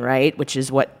brain, right? Which is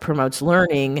what promotes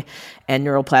learning and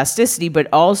neuroplasticity, but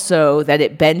also that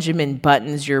it Benjamin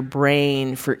buttons your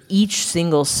brain for each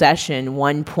single session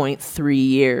 1.3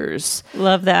 years.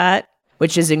 Love that.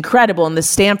 Which is incredible. And the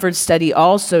Stanford study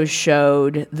also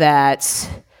showed that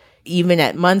even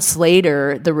at months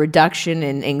later, the reduction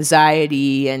in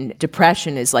anxiety and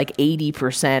depression is like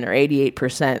 80% or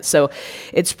 88%. So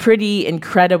it's pretty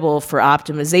incredible for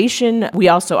optimization. We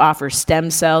also offer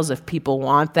stem cells if people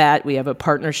want that. We have a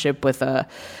partnership with a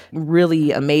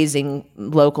really amazing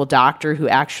local doctor who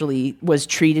actually was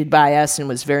treated by us and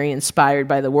was very inspired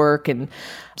by the work. And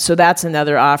so that's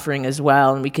another offering as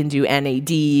well. And we can do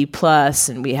NAD plus,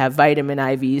 and we have vitamin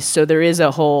IVs. So there is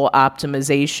a whole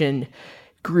optimization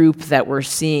group that we're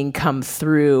seeing come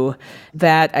through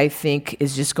that I think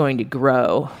is just going to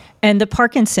grow. And the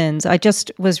Parkinson's, I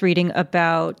just was reading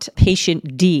about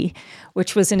patient D,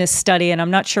 which was in a study, and I'm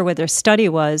not sure what their study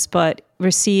was, but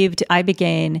received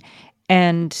Ibogaine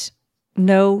and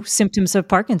no symptoms of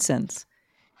Parkinson's.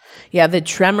 Yeah, the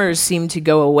tremors seem to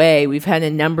go away. We've had a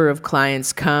number of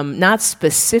clients come, not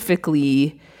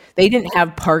specifically, they didn't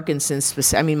have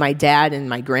Parkinson's. I mean, my dad and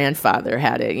my grandfather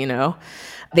had it,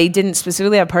 They didn't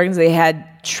specifically have Parkinson's. They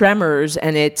had tremors,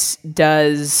 and it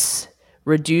does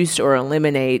reduce or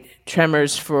eliminate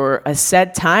tremors for a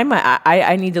set time.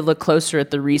 I need to look closer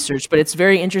at the research, but it's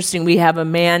very interesting. We have a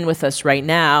man with us right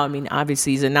now. I mean,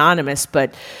 obviously he's anonymous,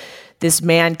 but this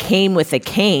man came with a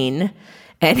cane,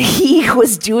 and he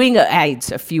was doing a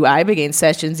few Ibogaine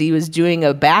sessions. He was doing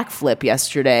a backflip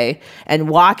yesterday and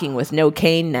walking with no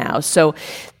cane now. So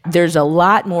there's a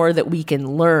lot more that we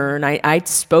can learn. I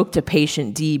spoke to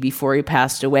patient D before he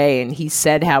passed away, and he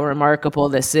said how remarkable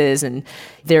this is. And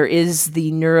there is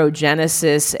the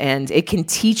neurogenesis, and it can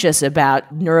teach us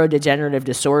about neurodegenerative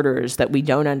disorders that we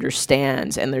don't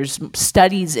understand. And there's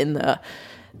studies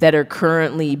that are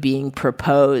currently being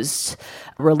proposed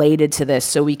related to this,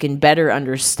 so we can better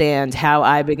understand how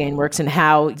Ibogaine works and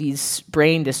how these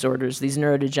brain disorders, these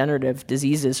neurodegenerative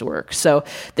diseases work. So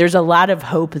there's a lot of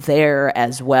hope there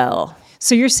as well.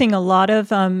 So you're seeing a lot of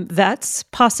vets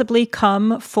possibly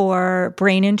come for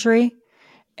brain injury,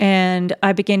 and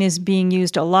Ibogaine is being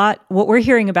used a lot. What we're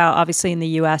hearing about, obviously, in the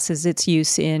U.S. is its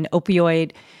use in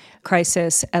opioid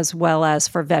crisis as well as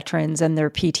for veterans and their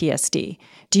PTSD.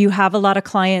 Do you have a lot of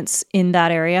clients in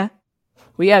that area?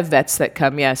 We have vets that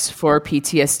come, yes, for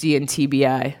PTSD and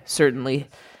TBI, certainly.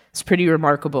 It's pretty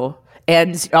remarkable.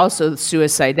 And also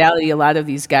suicidality. A lot of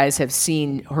these guys have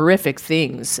seen horrific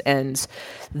things, and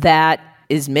that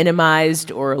is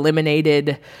minimized or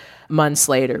eliminated months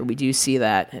later. We do see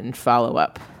that in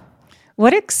follow-up.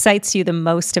 What excites you the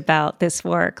most about this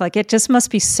work? Like, it just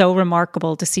must be so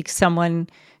remarkable to see someone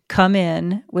come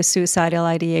in with suicidal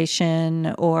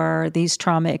ideation or these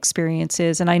trauma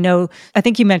experiences. And I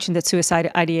think you mentioned that suicide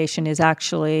ideation is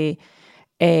actually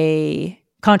a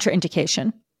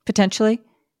contraindication, potentially.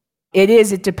 It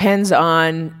is. It depends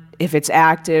on if it's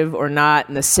active or not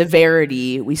and the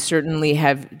severity. We certainly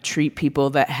treat people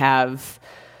that have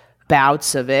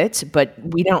bouts of it, but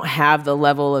we don't have the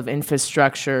level of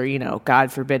infrastructure,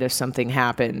 God forbid if something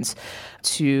happens,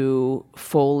 to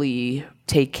fully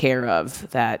take care of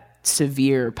that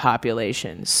severe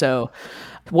population. So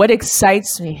what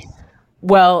excites me?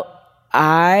 Well,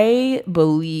 I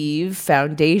believe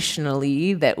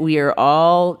foundationally that we are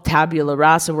all tabula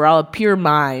rasa. We're all a pure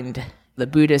mind. The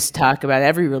Buddhists talk about it.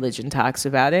 Every religion talks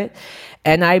about it.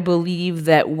 And I believe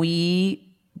that we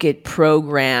get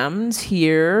programmed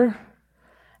here.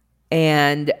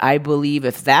 And I believe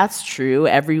if that's true,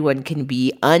 everyone can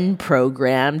be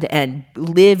unprogrammed and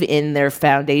live in their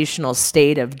foundational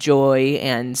state of joy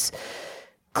and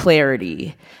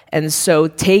clarity. And so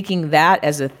taking that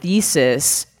as a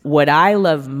thesis, what I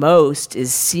love most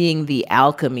is seeing the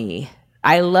alchemy.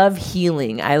 I love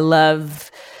healing. I love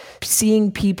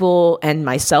seeing people, and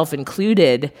myself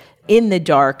included, in the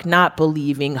dark, not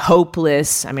believing,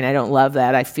 hopeless. I mean, I don't love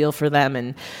that. I feel for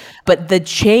them. But the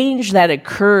change that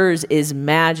occurs is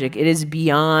magic. It is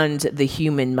beyond the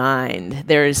human mind.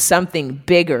 There is something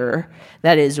bigger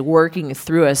that is working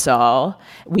through us all.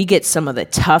 We get some of the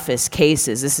toughest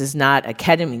cases. This is not a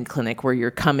ketamine clinic where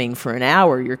you're coming for an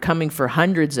hour. You're coming for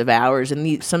hundreds of hours.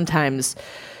 And sometimes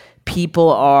people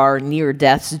are near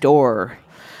death's door.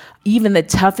 Even the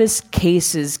toughest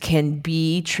cases can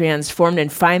be transformed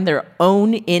and find their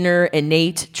own inner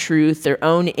innate truth, their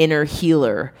own inner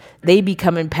healer. They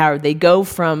become empowered. They go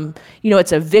from,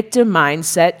 it's a victim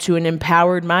mindset to an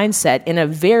empowered mindset in a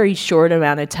very short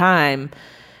amount of time.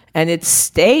 And it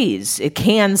stays. It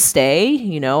can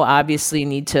stay. Obviously you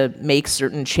need to make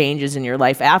certain changes in your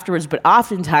life afterwards. But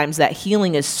oftentimes that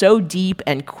healing is so deep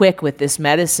and quick with this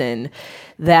medicine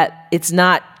that it's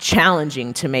not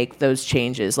challenging to make those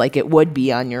changes like it would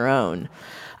be on your own.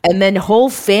 And then whole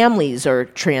families are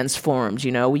transformed.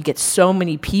 We get so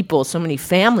many people, so many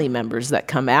family members that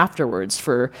come afterwards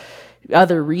for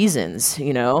other reasons.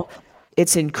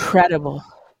 It's incredible.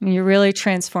 You're really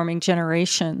transforming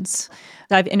generations.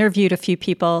 I've interviewed a few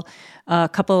people, a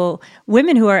couple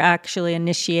women who are actually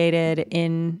initiated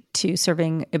into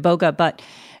serving Iboga, but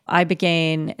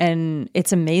Ibogaine, and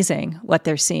it's amazing what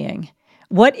they're seeing.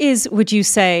 What is, would you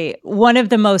say, one of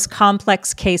the most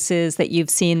complex cases that you've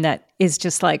seen that is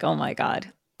just like, oh my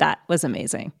God, that was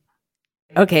amazing?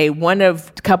 Okay, a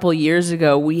couple years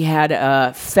ago, we had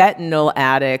a fentanyl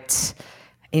addict,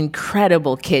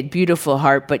 incredible kid, beautiful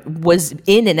heart, but was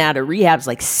in and out of rehabs,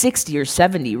 like 60 or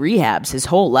 70 rehabs his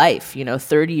whole life,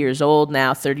 30 years old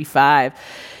now, 35.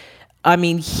 I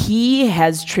mean, he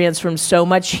has transformed so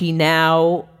much. He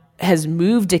now has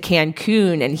moved to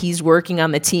Cancun and he's working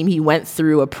on the team. He went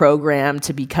through a program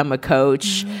to become a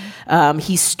coach.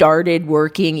 He started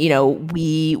working,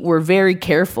 we were very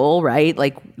careful, right?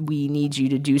 Like, we need you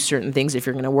to do certain things if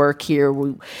you're going to work here.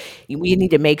 We need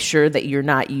to make sure that you're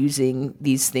not using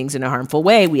these things in a harmful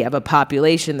way. We have a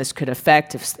population this could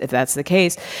affect if that's the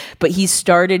case. But he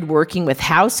started working with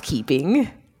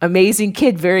housekeeping. Amazing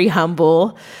kid, very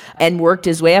humble, and worked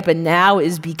his way up, and now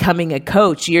is becoming a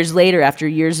coach years later after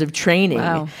years of training.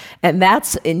 Wow. And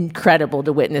that's incredible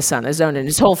to witness on his own. And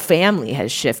his whole family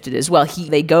has shifted as well.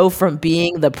 They go from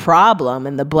being the problem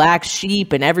and the black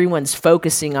sheep and everyone's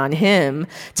focusing on him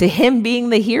to him being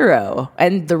the hero.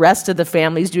 And the rest of the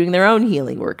family's doing their own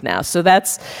healing work now. So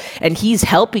and he's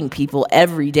helping people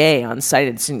every day on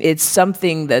site. It's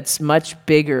something that's much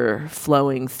bigger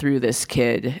flowing through this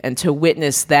kid. And to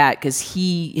witness that, because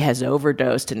he has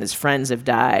overdosed and his friends have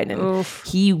died and Oof.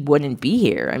 He wouldn't be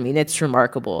here. I mean, it's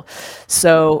remarkable.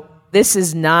 So this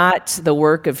is not the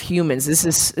work of humans. This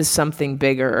is something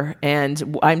bigger.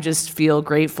 And I just feel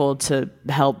grateful to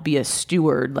help be a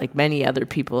steward like many other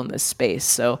people in this space.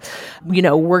 So,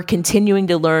 we're continuing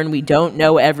to learn. We don't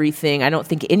know everything. I don't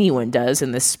think anyone does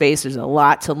in this space. There's a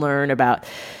lot to learn about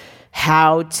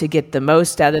how to get the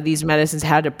most out of these medicines,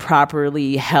 how to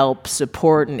properly help,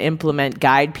 support, and implement,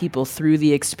 guide people through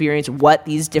the experience, what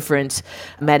these different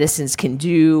medicines can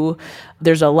do.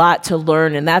 There's a lot to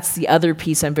learn, and that's the other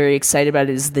piece I'm very excited about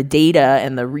is the data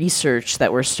and the research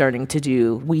that we're starting to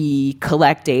do. We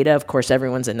collect data. Of course,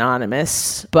 everyone's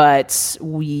anonymous, but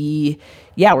we're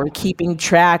keeping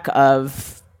track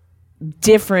of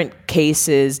different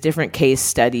cases, different case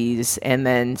studies, and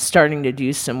then starting to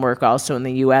do some work also in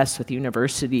the US with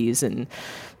universities and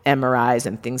MRIs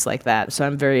and things like that. So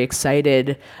I'm very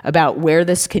excited about where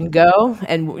this can go.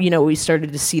 And, we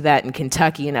started to see that in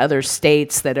Kentucky and other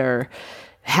states that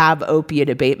have opiate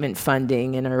abatement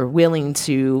funding and are willing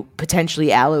to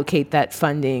potentially allocate that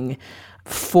funding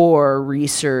for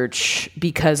research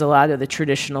because a lot of the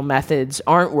traditional methods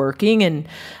aren't working. And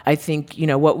I think,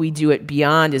 what we do at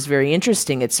Beyond is very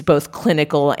interesting. It's both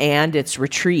clinical and it's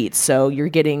retreats. So you're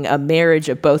getting a marriage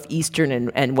of both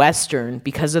Eastern and Western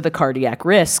because of the cardiac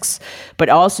risks, but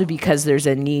also because there's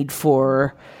a need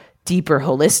for deeper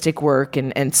holistic work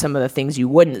and some of the things you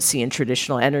wouldn't see in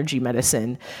traditional energy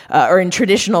medicine. Or in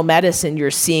traditional medicine,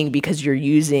 you're seeing because you're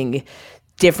using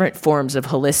different forms of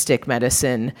holistic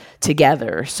medicine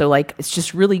together. So it's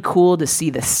just really cool to see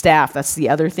the staff. That's the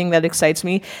other thing that excites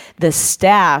me. The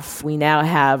staff, we now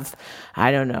have,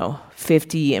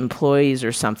 50 employees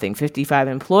or something, 55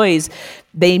 employees.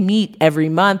 They meet every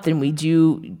month and we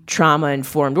do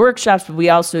trauma-informed workshops, but we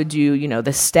also do,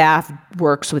 the staff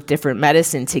works with different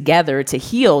medicine together to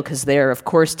heal because they're, of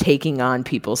course, taking on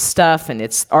people's stuff and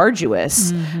it's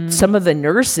arduous. Mm-hmm. Some of the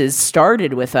nurses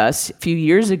started with us a few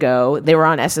years ago. They were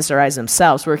on SSRIs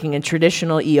themselves, working in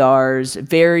traditional ERs,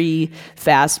 very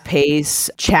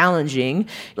fast-paced, challenging.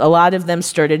 A lot of them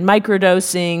started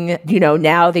microdosing.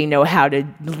 Now they know how to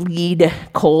lead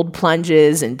cold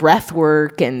plunges and breath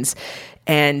work, and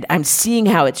I'm seeing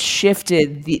how it's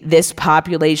shifted this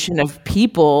population of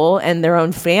people and their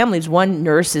own families. One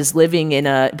nurse is living in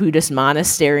a Buddhist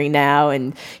monastery now,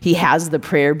 and he has the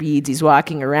prayer beads he's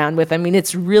walking around with. I mean,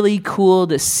 it's really cool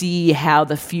to see how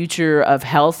the future of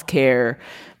healthcare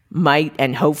might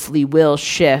and hopefully will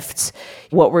shift.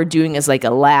 What we're doing is like a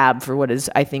lab for what is,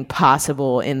 I think,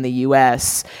 possible in the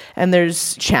US. And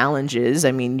there's challenges.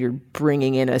 I mean, you're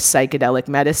bringing in a psychedelic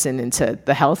medicine into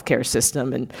the healthcare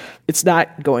system, and it's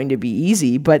not going to be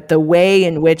easy. But the way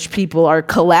in which people are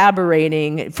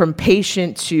collaborating from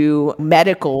patient to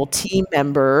medical team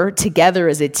member together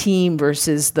as a team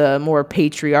versus the more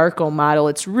patriarchal model,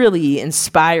 it's really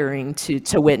inspiring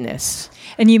to witness.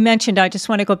 And you mentioned, I just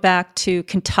want to go back to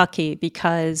Kentucky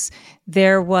because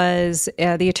there was,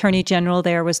 the Attorney General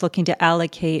there was looking to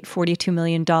allocate $42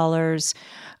 million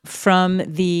from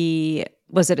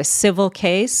was it a civil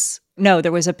case? No,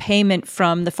 there was a payment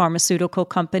from the pharmaceutical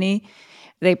company.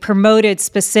 They promoted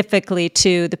specifically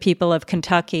to the people of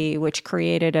Kentucky, which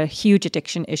created a huge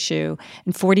addiction issue.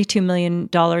 And $42 million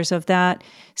of that,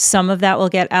 some of that will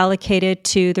get allocated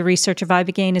to the research of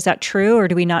Ibogaine. Is that true, or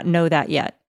do we not know that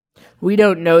yet? We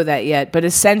don't know that yet, but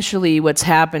essentially what's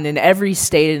happened in every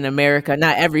state in America,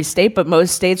 not every state, but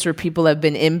most states where people have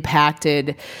been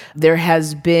impacted, there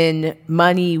has been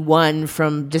money won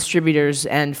from distributors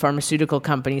and pharmaceutical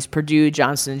companies, Purdue,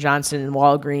 Johnson & Johnson, and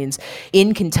Walgreens.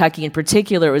 In Kentucky in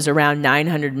particular, it was around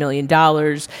 $900 million.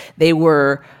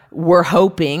 We're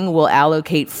hoping we'll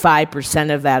allocate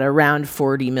 5% of that, around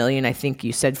 $40 million, I think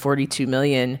you said $42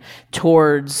 million,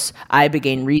 towards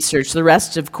Ibogaine research. The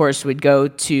rest, of course, would go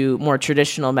to more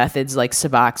traditional methods like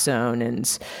Suboxone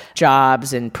and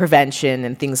jobs and prevention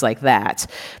and things like that.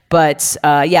 But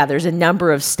there's a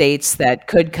number of states that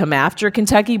could come after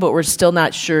Kentucky, but we're still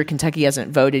not sure. Kentucky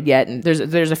hasn't voted yet, and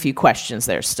there's a few questions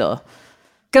there still.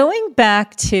 Going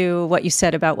back to what you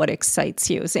said about what excites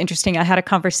you, it's interesting. I had a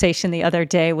conversation the other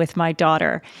day with my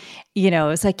daughter. It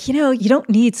was like, you don't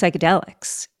need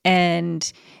psychedelics. And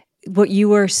what you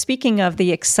were speaking of,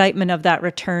 the excitement of that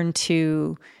return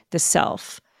to the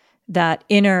self, that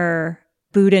inner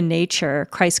Buddha nature,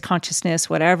 Christ consciousness,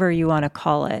 whatever you want to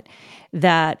call it,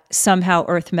 that somehow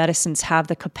earth medicines have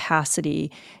the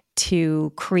capacity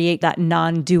to create that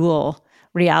non-dual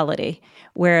reality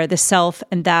where the self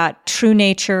and that true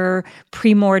nature,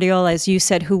 primordial, as you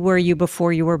said, who were you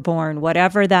before you were born,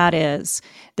 whatever that is,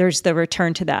 there's the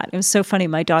return to that. It was so funny.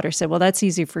 My daughter said, well, that's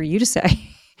easy for you to say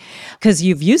because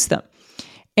you've used them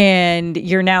and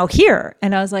you're now here.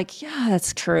 And I was like, yeah,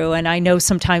 that's true. And I know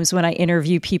sometimes when I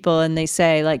interview people and they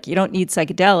say like, you don't need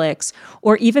psychedelics,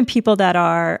 or even people that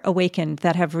are awakened,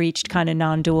 that have reached kind of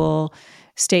non-dual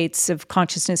states of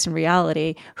consciousness and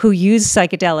reality, who use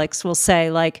psychedelics will say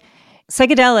like,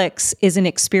 Psychedelics is an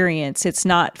experience. It's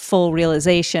not full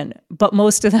realization, but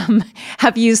most of them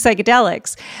have used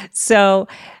psychedelics. So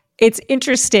it's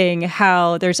interesting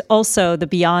how there's also the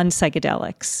beyond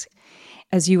psychedelics.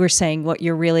 As you were saying, what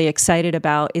you're really excited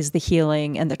about is the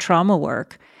healing and the trauma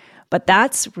work. But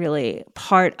that's really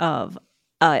part of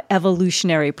an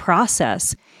evolutionary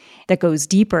process that goes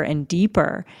deeper and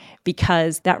deeper,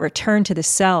 because that return to the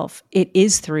self, it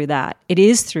is through that. It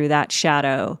is through that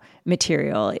shadow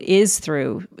material. It is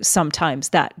through sometimes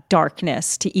that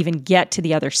darkness to even get to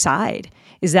the other side.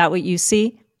 Is that what you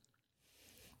see?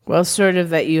 Well, sort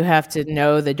of that you have to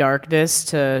know the darkness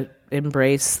to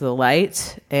embrace the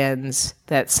light, and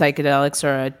that psychedelics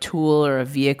are a tool or a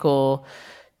vehicle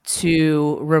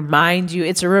to remind you.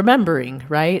 It's a remembering,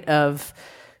 right, of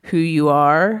who you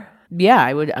are. Yeah,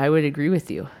 I would agree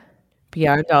with you.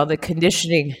 Beyond all the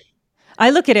conditioning. I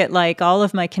look at it like all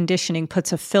of my conditioning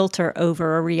puts a filter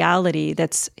over a reality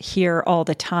that's here all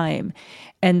the time.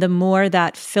 And the more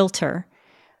that filter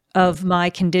of my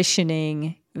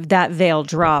conditioning, that veil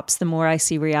drops, the more I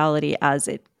see reality as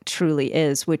it truly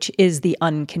is, which is the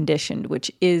unconditioned,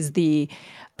 which is the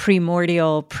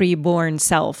primordial, pre-born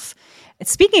self.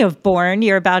 Speaking of born,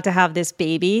 you're about to have this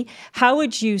baby. How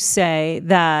would you say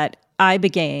that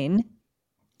Ibogaine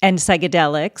and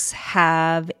psychedelics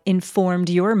have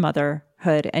informed your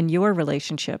motherhood and your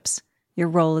relationships, your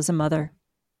role as a mother?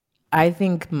 I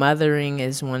think mothering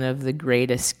is one of the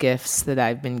greatest gifts that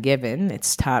I've been given.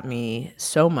 It's taught me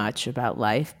so much about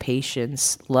life,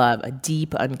 patience, love, a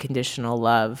deep, unconditional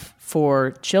love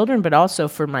for children, but also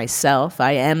for myself.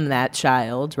 I am that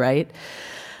child, right?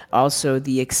 Also,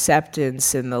 the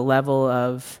acceptance and the level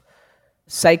of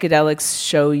psychedelics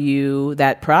show you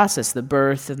that process, the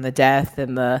birth and the death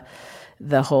and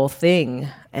the whole thing.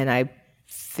 And I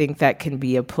think that can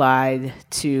be applied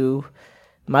to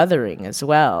mothering as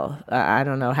well. I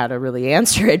don't know how to really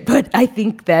answer it, but I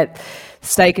think that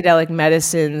psychedelic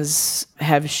medicines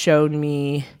have shown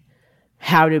me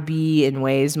how to be in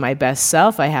ways my best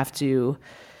self. I have to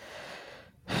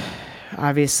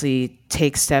obviously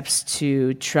take steps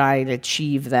to try and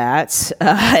achieve that.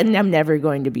 And I'm never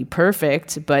going to be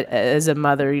perfect, but as a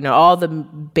mother, all the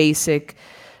basic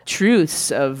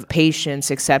truths of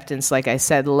patience, acceptance, like I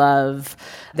said, love,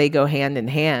 they go hand in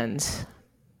hand.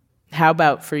 How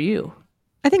about for you?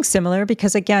 I think similar,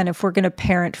 because again, if we're going to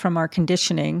parent from our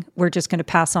conditioning, we're just going to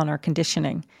pass on our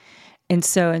conditioning. And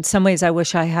so in some ways, I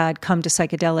wish I had come to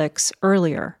psychedelics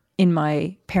earlier in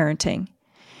my parenting,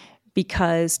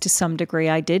 because to some degree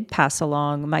I did pass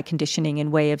along my conditioning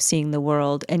and way of seeing the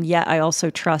world. And yet I also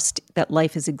trust that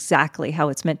life is exactly how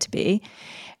it's meant to be.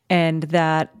 And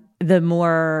that the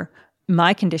more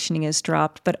my conditioning is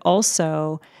dropped, but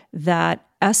also that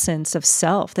essence of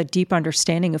self, the deep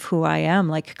understanding of who I am,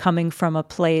 like coming from a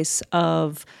place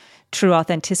of true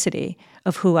authenticity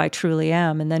of who I truly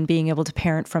am, and then being able to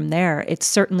parent from there, it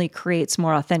certainly creates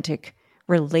more authentic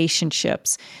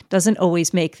relationships. Doesn't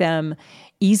always make them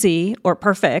easy or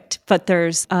perfect, but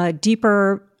there's a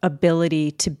deeper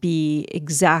ability to be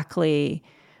exactly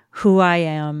who I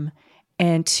am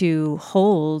and to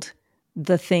hold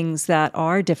the things that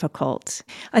are difficult.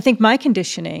 I think my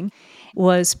conditioning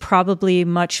was probably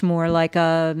much more like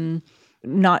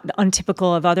not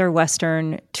untypical of other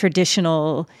Western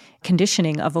traditional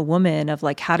conditioning of a woman, of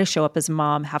like how to show up as a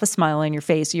mom, have a smile on your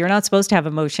face. You're not supposed to have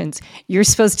emotions. You're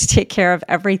supposed to take care of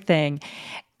everything.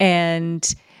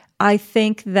 And I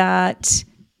think that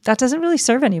doesn't really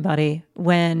serve anybody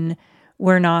when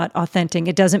we're not authentic.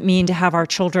 It doesn't mean to have our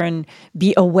children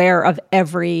be aware of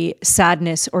every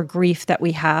sadness or grief that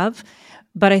we have.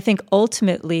 But I think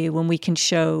ultimately when we can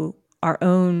show our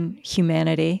own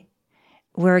humanity,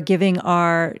 we're giving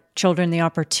our children the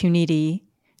opportunity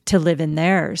to live in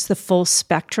theirs, the full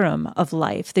spectrum of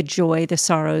life, the joy, the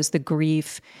sorrows, the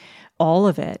grief, all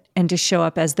of it, and to show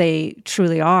up as they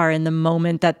truly are in the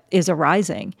moment that is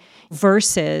arising,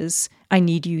 versus I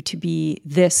need you to be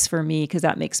this for me because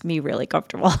that makes me really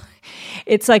comfortable.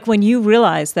 It's like when you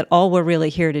realize that all we're really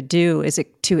here to do is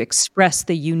to express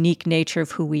the unique nature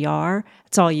of who we are,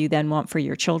 it's all you then want for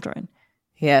your children.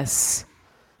 Yes.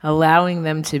 Allowing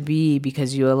them to be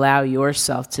because you allow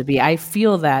yourself to be. I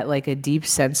feel that like a deep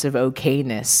sense of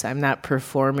okayness. I'm not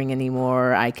performing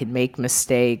anymore. I can make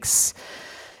mistakes.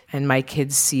 And my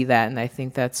kids see that, and I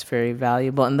think that's very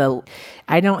valuable. And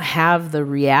I don't have the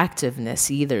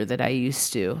reactiveness either that I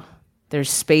used to. There's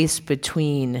space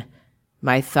between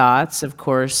my thoughts, of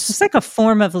course. It's like a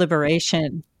form of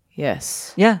liberation.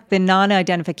 Yes. Yeah, the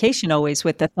non-identification always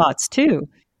with the thoughts too.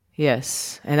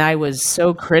 Yes, and I was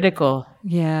so critical.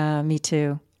 Yeah, me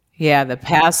too. Yeah, the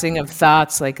passing of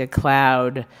thoughts like a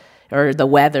cloud. or the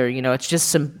weather, it's just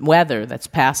some weather that's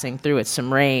passing through. It's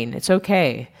some rain. It's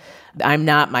okay. I'm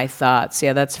not my thoughts.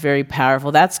 Yeah, that's very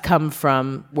powerful. That's come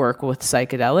from work with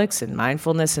psychedelics and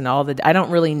mindfulness and I don't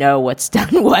really know what's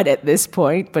done what at this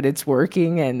point, but it's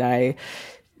working. And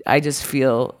I just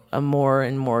feel more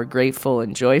and more grateful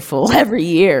and joyful every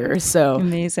year. So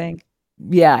amazing.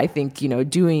 Yeah, I think,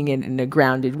 doing it in a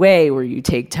grounded way where you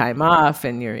take time off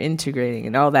and you're integrating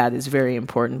and all that is very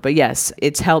important. But yes,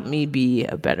 it's helped me be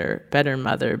a better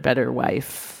mother, better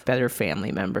wife, better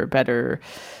family member, better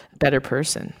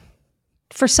person.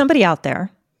 For somebody out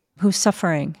there who's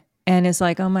suffering and is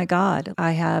like, oh my God,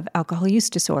 I have alcohol use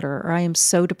disorder, or I am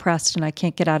so depressed and I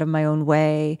can't get out of my own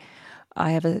way.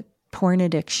 I have a porn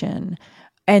addiction.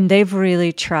 And they've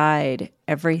really tried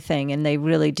everything, and they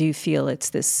really do feel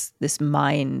it's this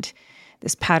mind,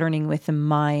 this patterning with the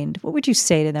mind. What would you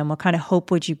say to them? What kind of hope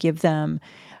would you give them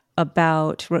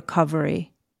about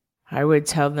recovery? I would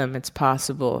tell them it's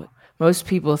possible. Most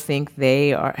people think they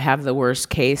have the worst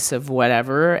case of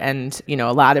whatever, and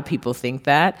a lot of people think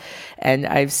that. And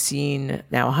I've seen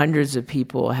now hundreds of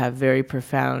people have very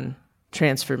profound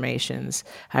transformations.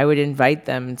 I would invite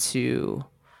them to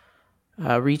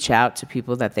reach out to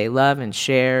people that they love and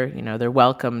share. They're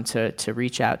welcome to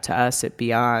reach out to us at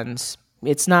Beyond.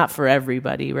 It's not for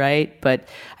everybody, right? But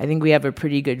I think we have a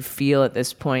pretty good feel at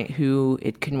this point who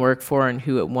it can work for and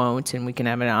who it won't, and we can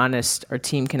have our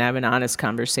team can have an honest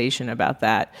conversation about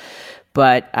that.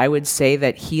 But I would say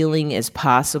that healing is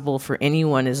possible for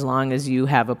anyone as long as you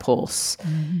have a pulse,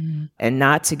 and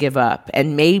not to give up.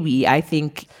 And maybe, I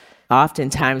think,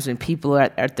 oftentimes when people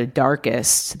are at their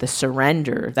darkest, the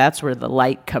surrender, that's where the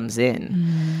light comes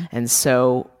in. And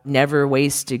so never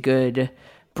waste a good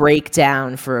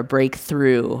breakdown for a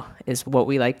breakthrough is what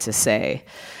we like to say.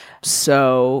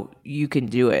 So you can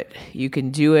do it. You can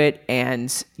do it,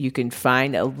 and you can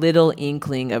find a little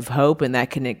inkling of hope, and that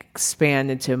can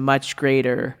expand into much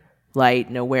greater light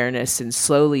and awareness. And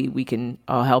slowly we can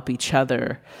all help each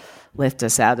other lift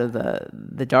us out of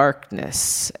the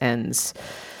darkness. And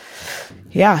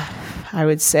yeah, I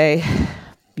would say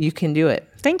you can do it.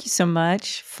 Thank you so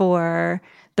much for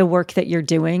the work that you're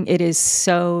doing. It is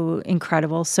so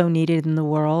incredible, so needed in the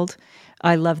world.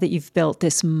 I love that you've built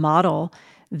this model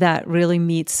that really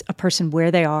meets a person where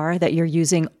they are, that you're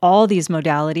using all these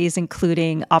modalities,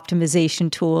 including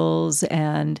optimization tools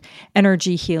and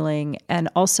energy healing, and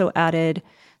also added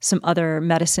some other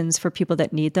medicines for people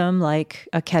that need them, like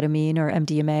a ketamine or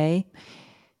MDMA.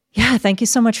 Yeah, thank you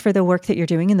so much for the work that you're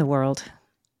doing in the world.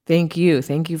 Thank you.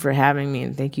 Thank you for having me,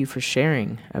 and thank you for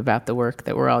sharing about the work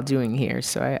that we're all doing here.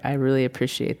 So I really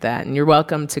appreciate that. And you're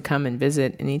welcome to come and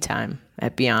visit anytime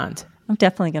at Beyond. I'm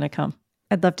definitely going to come.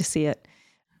 I'd love to see it.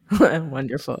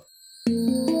 Wonderful.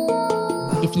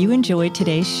 If you enjoyed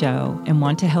today's show and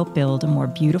want to help build a more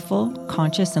beautiful,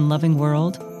 conscious, and loving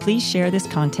world, please share this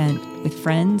content with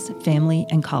friends, family,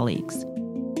 and colleagues.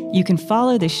 You can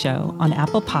follow this show on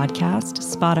Apple Podcast,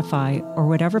 Spotify, or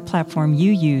whatever platform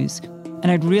you use,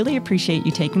 and I'd really appreciate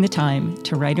you taking the time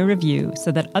to write a review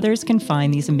so that others can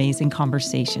find these amazing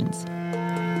conversations.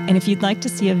 And if you'd like to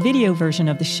see a video version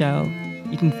of the show,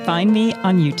 you can find me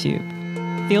on YouTube.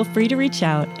 Feel free to reach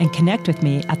out and connect with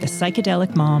me at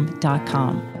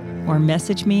thepsychedelicmom.com or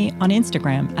message me on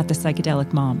Instagram at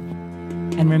thepsychedelicmom.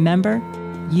 And remember,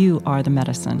 you are the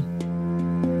medicine.